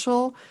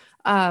financial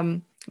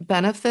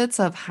benefits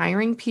of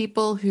hiring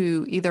people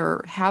who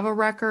either have a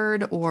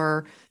record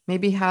or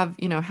maybe have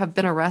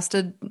been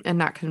arrested and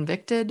not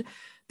convicted?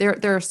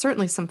 There are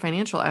certainly some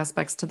financial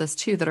aspects to this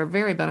too that are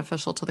very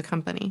beneficial to the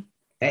company.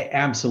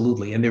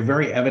 Absolutely. And they're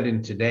very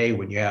evident today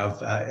when you have,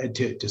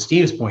 to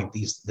Steve's point,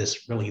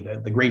 this really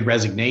the great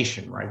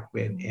resignation, right?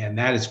 And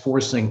that is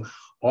forcing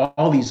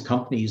all these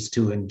companies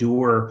to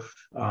endure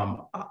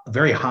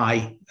very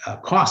high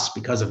costs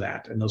because of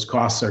that. And those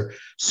costs are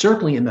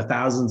certainly in the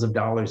thousands of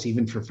dollars,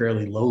 even for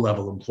fairly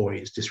low-level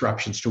employees.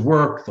 Disruptions to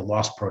work, the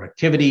lost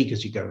productivity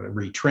because you got to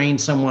retrain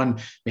someone,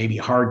 maybe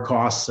hard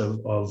costs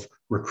of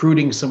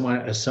recruiting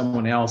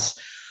someone else.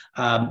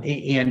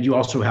 And you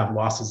also have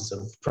losses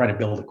of trying to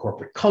build a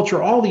corporate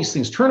culture. All these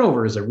things,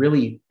 turnover is a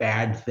really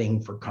bad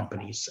thing for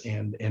companies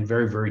and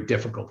very, very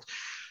difficult.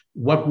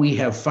 What we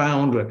have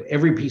found, what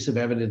every piece of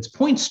evidence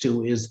points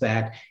to, is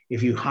that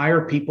if you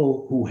hire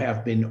people who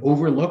have been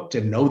overlooked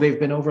and know they've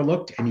been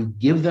overlooked, and you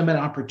give them an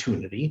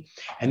opportunity,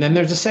 and then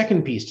there's a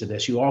second piece to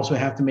this, you also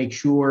have to make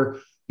sure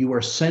you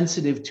are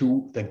sensitive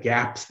to the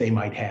gaps they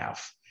might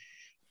have.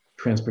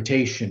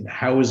 Transportation,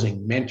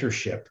 housing,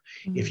 mentorship.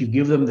 If you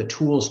give them the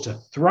tools to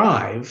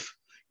thrive,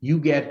 you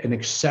get an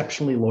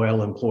exceptionally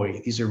loyal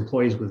employee. These are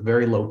employees with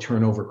very low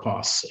turnover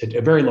costs,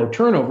 very low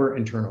turnover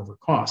and turnover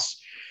costs.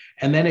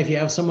 And then if you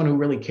have someone who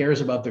really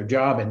cares about their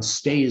job and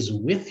stays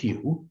with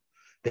you,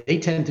 they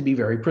tend to be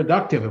very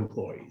productive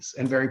employees,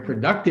 and very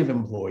productive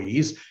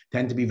employees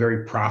tend to be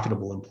very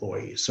profitable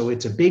employees. So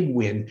it's a big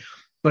win.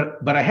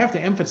 But I have to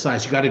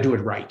emphasize, you got to do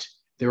it right.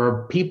 There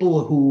are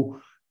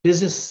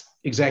business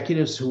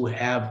executives who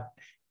have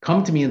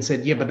come to me and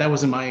said, yeah, but that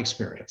wasn't my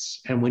experience.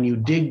 And when you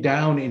dig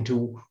down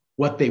into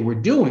what they were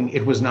doing,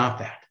 it was not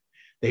that.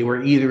 They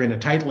were either in a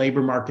tight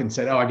labor market and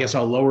said, oh, I guess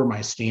I'll lower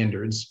my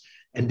standards,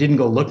 and didn't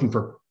go looking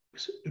for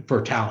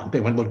talent.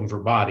 They went looking for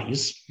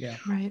bodies. Yeah.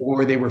 Right.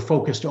 Or they were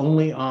focused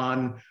only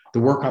on the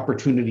work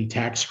opportunity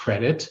tax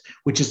credit,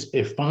 which is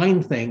a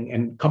fine thing.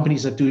 And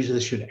companies that do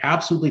this should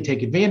absolutely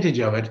take advantage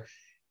of it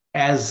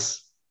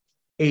as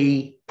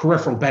a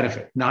peripheral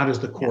benefit, not as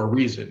the core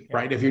reason,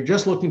 right? If you're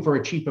just looking for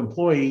a cheap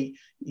employee,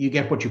 you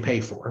get what you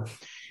pay for.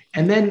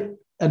 And then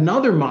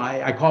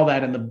I call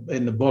that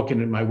in the book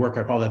and in my work,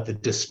 I call that the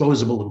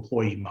disposable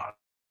employee model.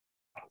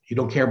 You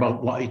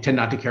tend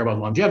not to care about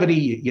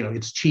longevity.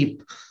 It's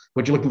cheap.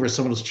 What you're looking for is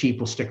someone who's cheap,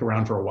 will stick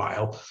around for a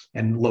while,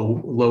 and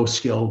low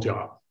skill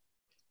job.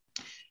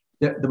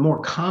 The more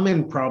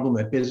common problem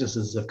that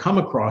businesses have come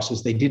across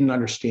is they didn't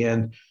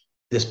understand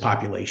this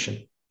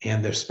population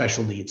and their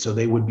special needs. So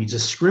they would be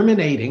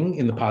discriminating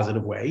in the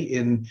positive way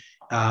in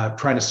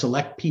trying to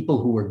select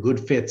people who were good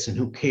fits and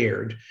who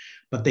cared,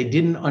 but they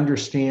didn't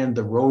understand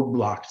the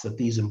roadblocks that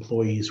these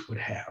employees would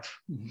have.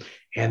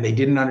 And they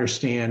didn't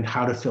understand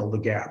how to fill the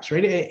gaps,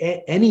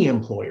 right? Any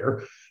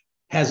employer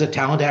has a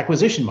talent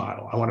acquisition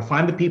model. I want to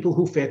find the people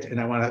who fit, and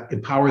I want to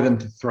empower them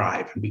to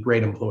thrive and be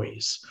great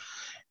employees.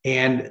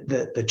 And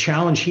the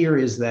challenge here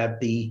is that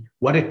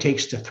what it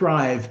takes to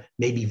thrive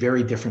may be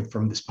very different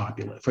for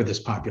this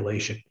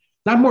population.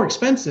 Not more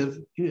expensive.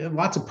 You have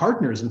lots of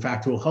partners, in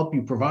fact, who will help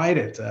you provide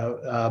it.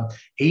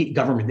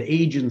 Government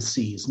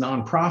agencies,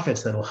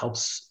 nonprofits that'll help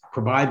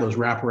provide those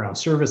wraparound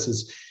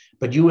services.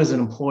 But you as an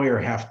employer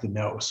have to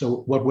know. So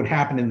what would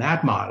happen in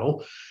that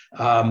model,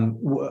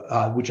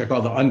 which I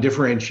call the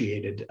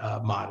undifferentiated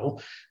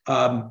model,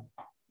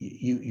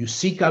 you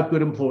seek out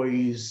good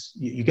employees,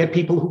 you get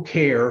people who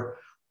care,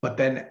 but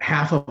then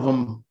half of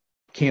them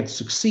can't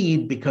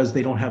succeed because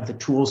they don't have the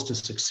tools to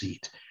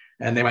succeed.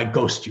 And they might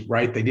ghost you,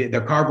 right?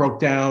 Their car broke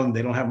down.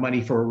 They don't have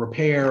money for a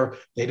repair.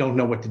 They don't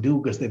know what to do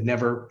because they've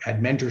never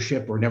had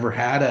mentorship or never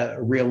had a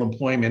real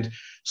employment.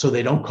 So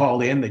they don't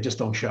call in. They just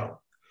don't show.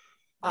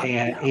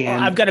 And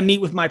I've got to meet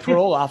with my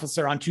parole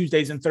officer on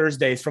Tuesdays and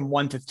Thursdays from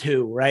 1 to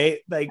 2, right?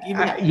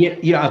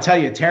 I'll tell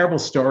you a terrible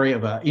story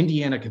of an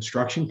Indiana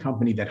construction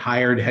company that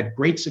had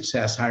great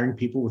success hiring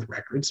people with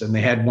records. And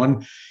they had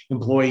one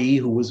employee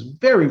who was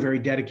very, very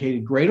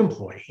dedicated, great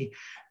employee.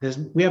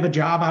 We have a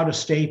job out of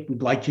state.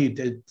 We'd like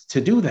you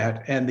to do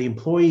that. And the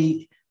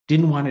employee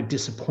didn't want to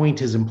disappoint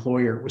his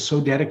employer. It was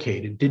so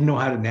dedicated, didn't know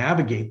how to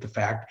navigate the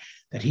fact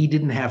that he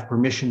didn't have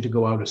permission to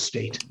go out of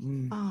state.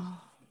 Oh.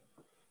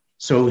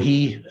 So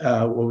he,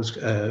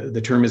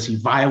 the term is, he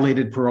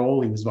violated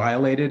parole. He was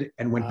violated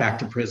and went back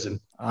to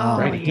prison.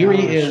 Right here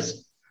he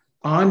is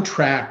on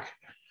track,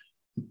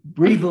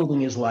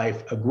 rebuilding his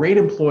life, a great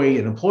employee,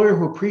 an employer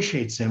who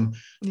appreciates him,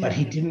 but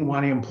he didn't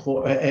want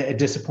to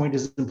disappoint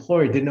his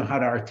employer, didn't know how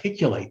to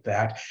articulate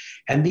that.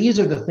 And these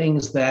are the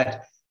things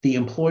that the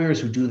employers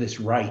who do this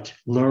right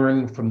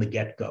learn from the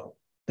get-go.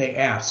 They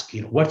ask,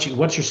 what's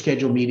your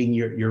scheduled meeting,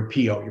 your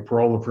PO, your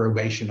parole or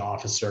probation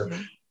officer? Yeah.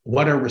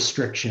 What are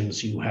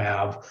restrictions you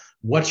have?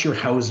 What's your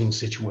housing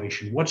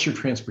situation? What's your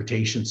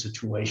transportation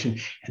situation?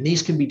 And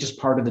these can be just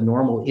part of the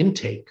normal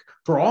intake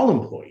for all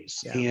employees.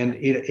 Yeah. And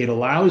it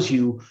allows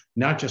you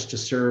not just to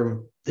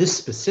serve this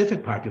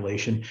specific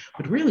population,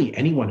 but really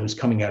anyone who's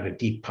coming out of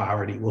deep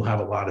poverty will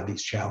have a lot of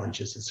these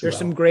challenges as well. There's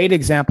some great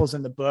examples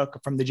in the book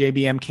from the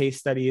JBM case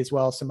study as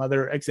well. Some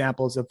other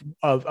examples of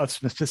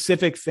some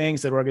specific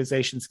things that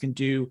organizations can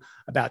do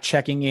about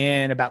checking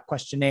in, about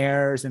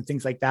questionnaires and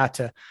things like that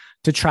to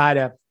try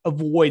to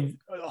avoid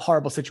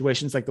horrible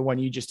situations like the one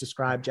you just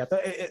described, Jeff.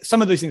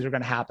 Some of those things are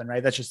going to happen,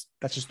 right? That's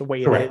just the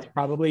way it is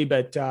probably,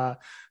 but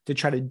to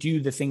try to do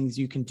the things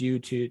you can do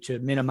to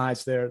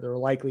minimize their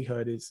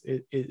likelihood is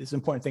an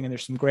important thing. And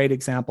there's some great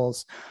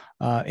examples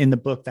in the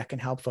book that can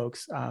help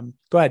folks.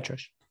 Go ahead,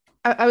 Trish.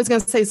 I was going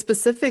to say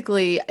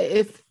specifically,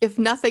 if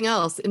nothing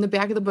else, in the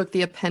back of the book,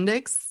 the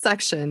appendix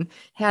section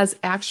has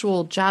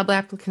actual job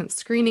applicant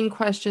screening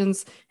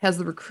questions, has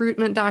the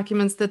recruitment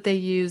documents that they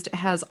used,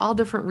 has all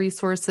different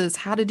resources,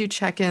 how to do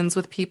check-ins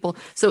with people.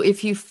 So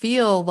if you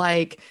feel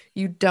like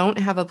you don't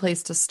have a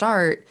place to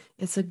start,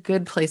 it's a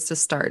good place to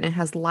start, and it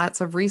has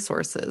lots of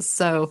resources.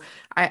 So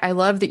I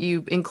love that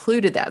you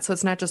included that. So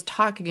it's not just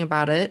talking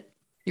about it.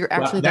 You're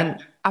actually then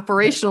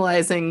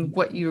operationalizing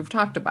what you've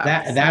talked about.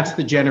 That's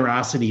the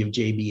generosity of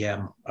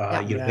JBM.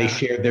 They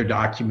shared their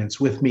documents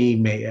with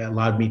me,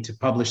 allowed me to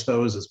publish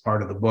those as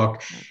part of the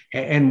book.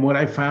 And what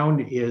I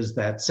found is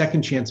that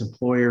second chance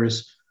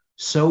employers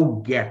so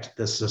get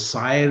the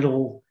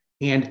societal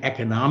and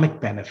economic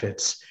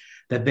benefits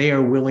that they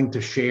are willing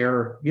to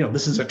share.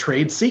 This is a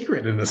trade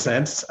secret in a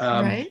sense.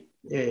 Right.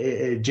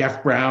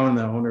 Jeff Brown,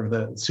 the owner of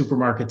the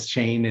supermarkets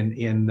chain,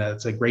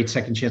 it's a great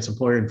second chance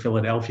employer in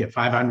Philadelphia.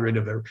 500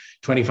 of their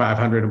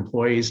 2,500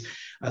 employees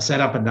set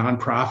up a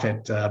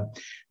nonprofit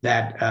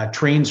that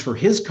trains for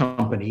his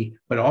company,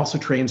 but also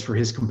trains for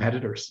his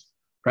competitors.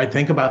 Right?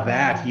 Think about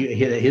that.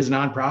 His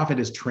nonprofit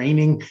is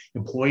training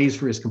employees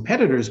for his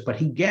competitors, but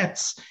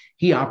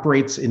he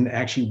operates in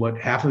actually what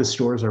half of the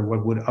stores are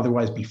what would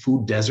otherwise be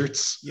food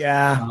deserts.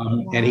 Yeah.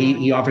 And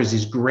he offers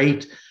these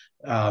great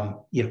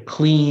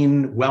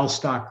clean,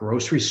 well-stocked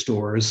grocery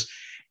stores.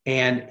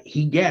 And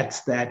he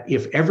gets that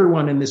if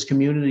everyone in this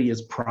community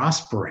is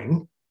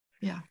prospering,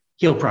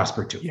 he'll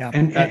prosper too. Yeah.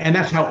 And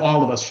that's how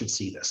all of us should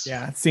see this.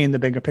 Yeah. Seeing the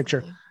bigger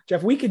picture.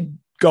 Jeff, we could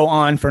go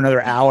on for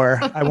another hour.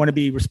 I want to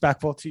be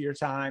respectful to your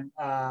time.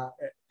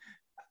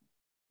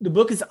 The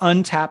book is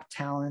Untapped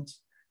Talent: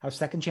 How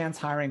Second Chance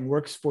Hiring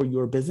Works for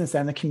Your Business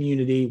and the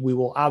Community. We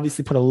will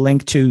obviously put a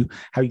link to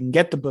how you can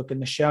get the book in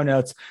the show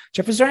notes.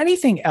 Jeff, is there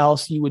anything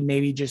else you would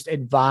maybe just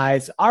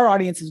advise? Our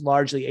audience is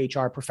largely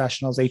HR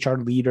professionals, HR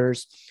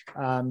leaders.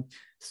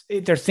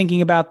 If they're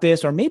thinking about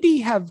this, or maybe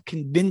have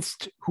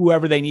convinced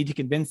whoever they need to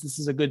convince this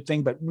is a good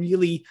thing, but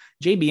really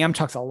JBM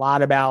talks a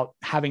lot about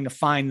having to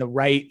find the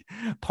right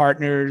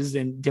partners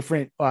in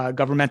different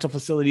governmental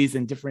facilities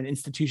and different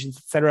institutions,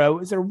 et cetera.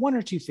 Is there one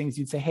or two things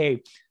you'd say,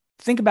 hey,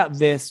 think about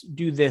this,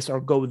 do this,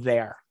 or go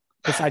there,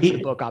 besides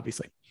the book,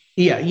 obviously?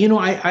 Yeah.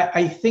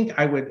 I think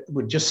I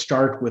would just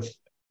start with,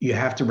 you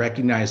have to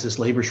recognize this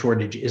labor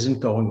shortage isn't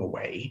going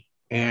away,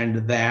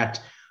 and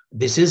that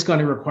this is going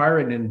to require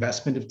an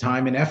investment of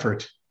time and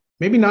effort,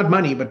 maybe not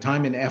money, but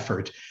time and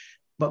effort.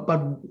 But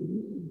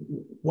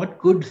what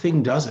good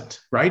thing doesn't,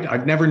 right?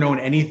 I've never known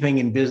anything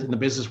in the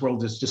business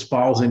world that just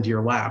falls into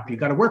your lap. You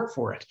got to work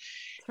for it.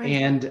 Right.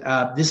 And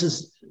this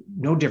is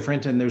no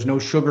different, and there's no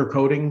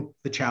sugarcoating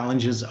the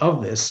challenges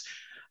of this.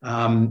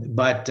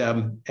 But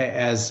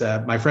as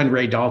my friend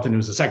Ray Dalton,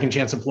 who's a second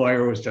chance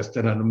employer, who's just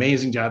done an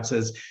amazing job,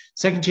 says,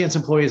 second chance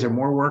employees are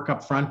more work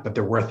up front, but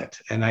they're worth it.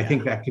 And I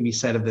think that can be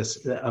said of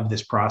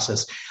this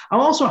process.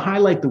 I'll also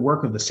highlight the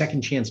work of the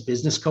Second Chance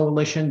Business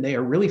Coalition. They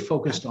are really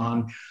focused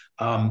on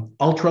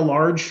ultra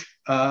large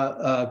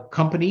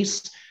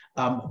companies.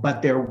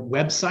 But their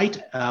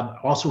website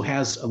also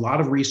has a lot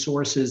of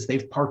resources.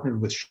 They've partnered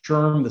with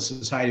SHRM, the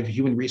Society of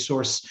Human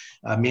Resource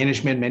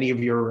Management. Many of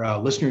your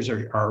listeners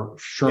are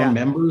SHRM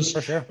members.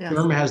 For sure. Yes.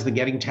 SHRM has the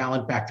Getting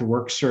Talent Back to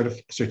Work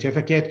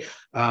certificate.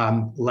 I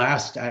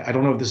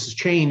don't know if this has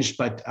changed,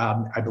 but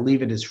I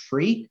believe it is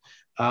free.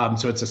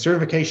 So it's a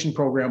certification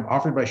program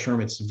offered by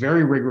SHRM. It's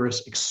very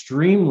rigorous,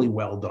 extremely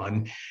well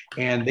done,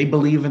 and they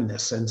believe in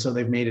this. And so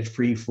they've made it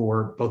free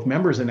for both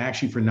members and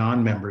actually for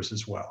non-members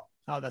as well.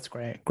 Oh, that's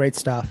great. Great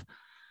stuff.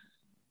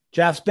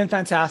 Jeff, it's been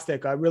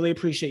fantastic. I really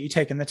appreciate you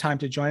taking the time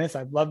to join us.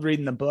 I've loved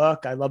reading the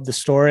book. I love the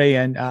story,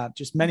 and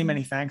just many,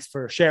 many thanks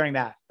for sharing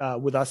that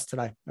with us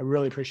today. I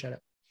really appreciate it.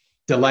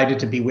 Delighted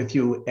to be with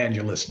you and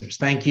your listeners.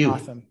 Thank you.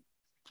 Awesome.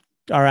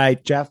 All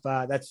right, Jeff.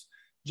 That's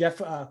Jeff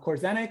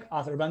Korzenik,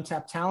 author of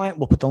Untapped Talent.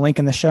 We'll put the link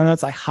in the show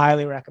notes. I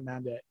highly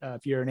recommend it.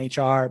 If you're in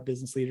HR,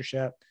 business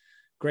leadership,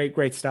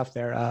 great stuff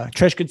there.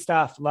 Trish, good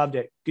stuff. Loved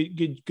it.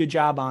 Good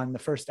job on the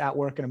first At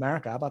Work in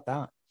America. How about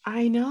that?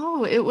 I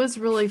know, it was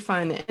really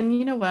fun. And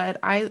you know what?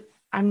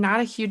 I'm not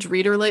a huge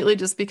reader lately,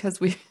 just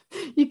because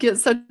you get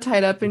so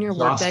tied up in your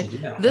workday.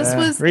 Yeah. This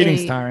was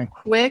reading's tiring.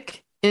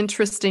 Quick,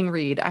 interesting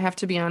read. I have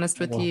to be honest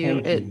with you.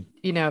 It,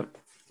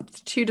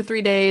 2 to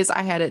 3 days,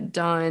 I had it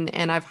done,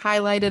 and I've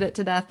highlighted it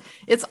to death.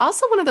 It's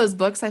also one of those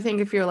books, I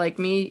think, if you're like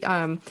me,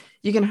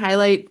 you can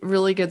highlight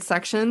really good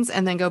sections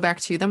and then go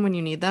back to them when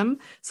you need them.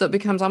 So it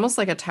becomes almost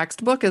like a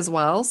textbook as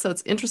well. So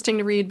it's interesting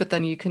to read, but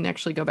then you can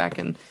actually go back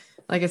and,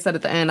 like I said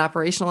at the end,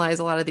 operationalize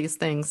a lot of these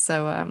things.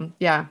 So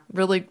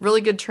really,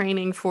 really good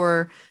training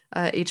for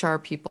HR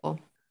people.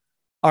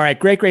 All right.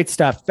 Great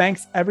stuff.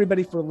 Thanks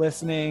everybody for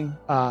listening.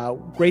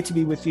 Great to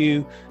be with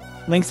you.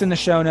 Links in the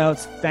show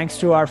notes. Thanks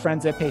to our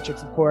friends at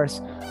Paychex, of course.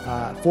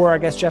 For our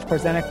guest, Jeff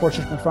Korzenik, for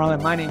Trish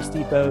McFarland, my name is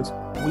Steve Boese.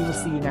 We will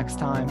see you next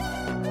time.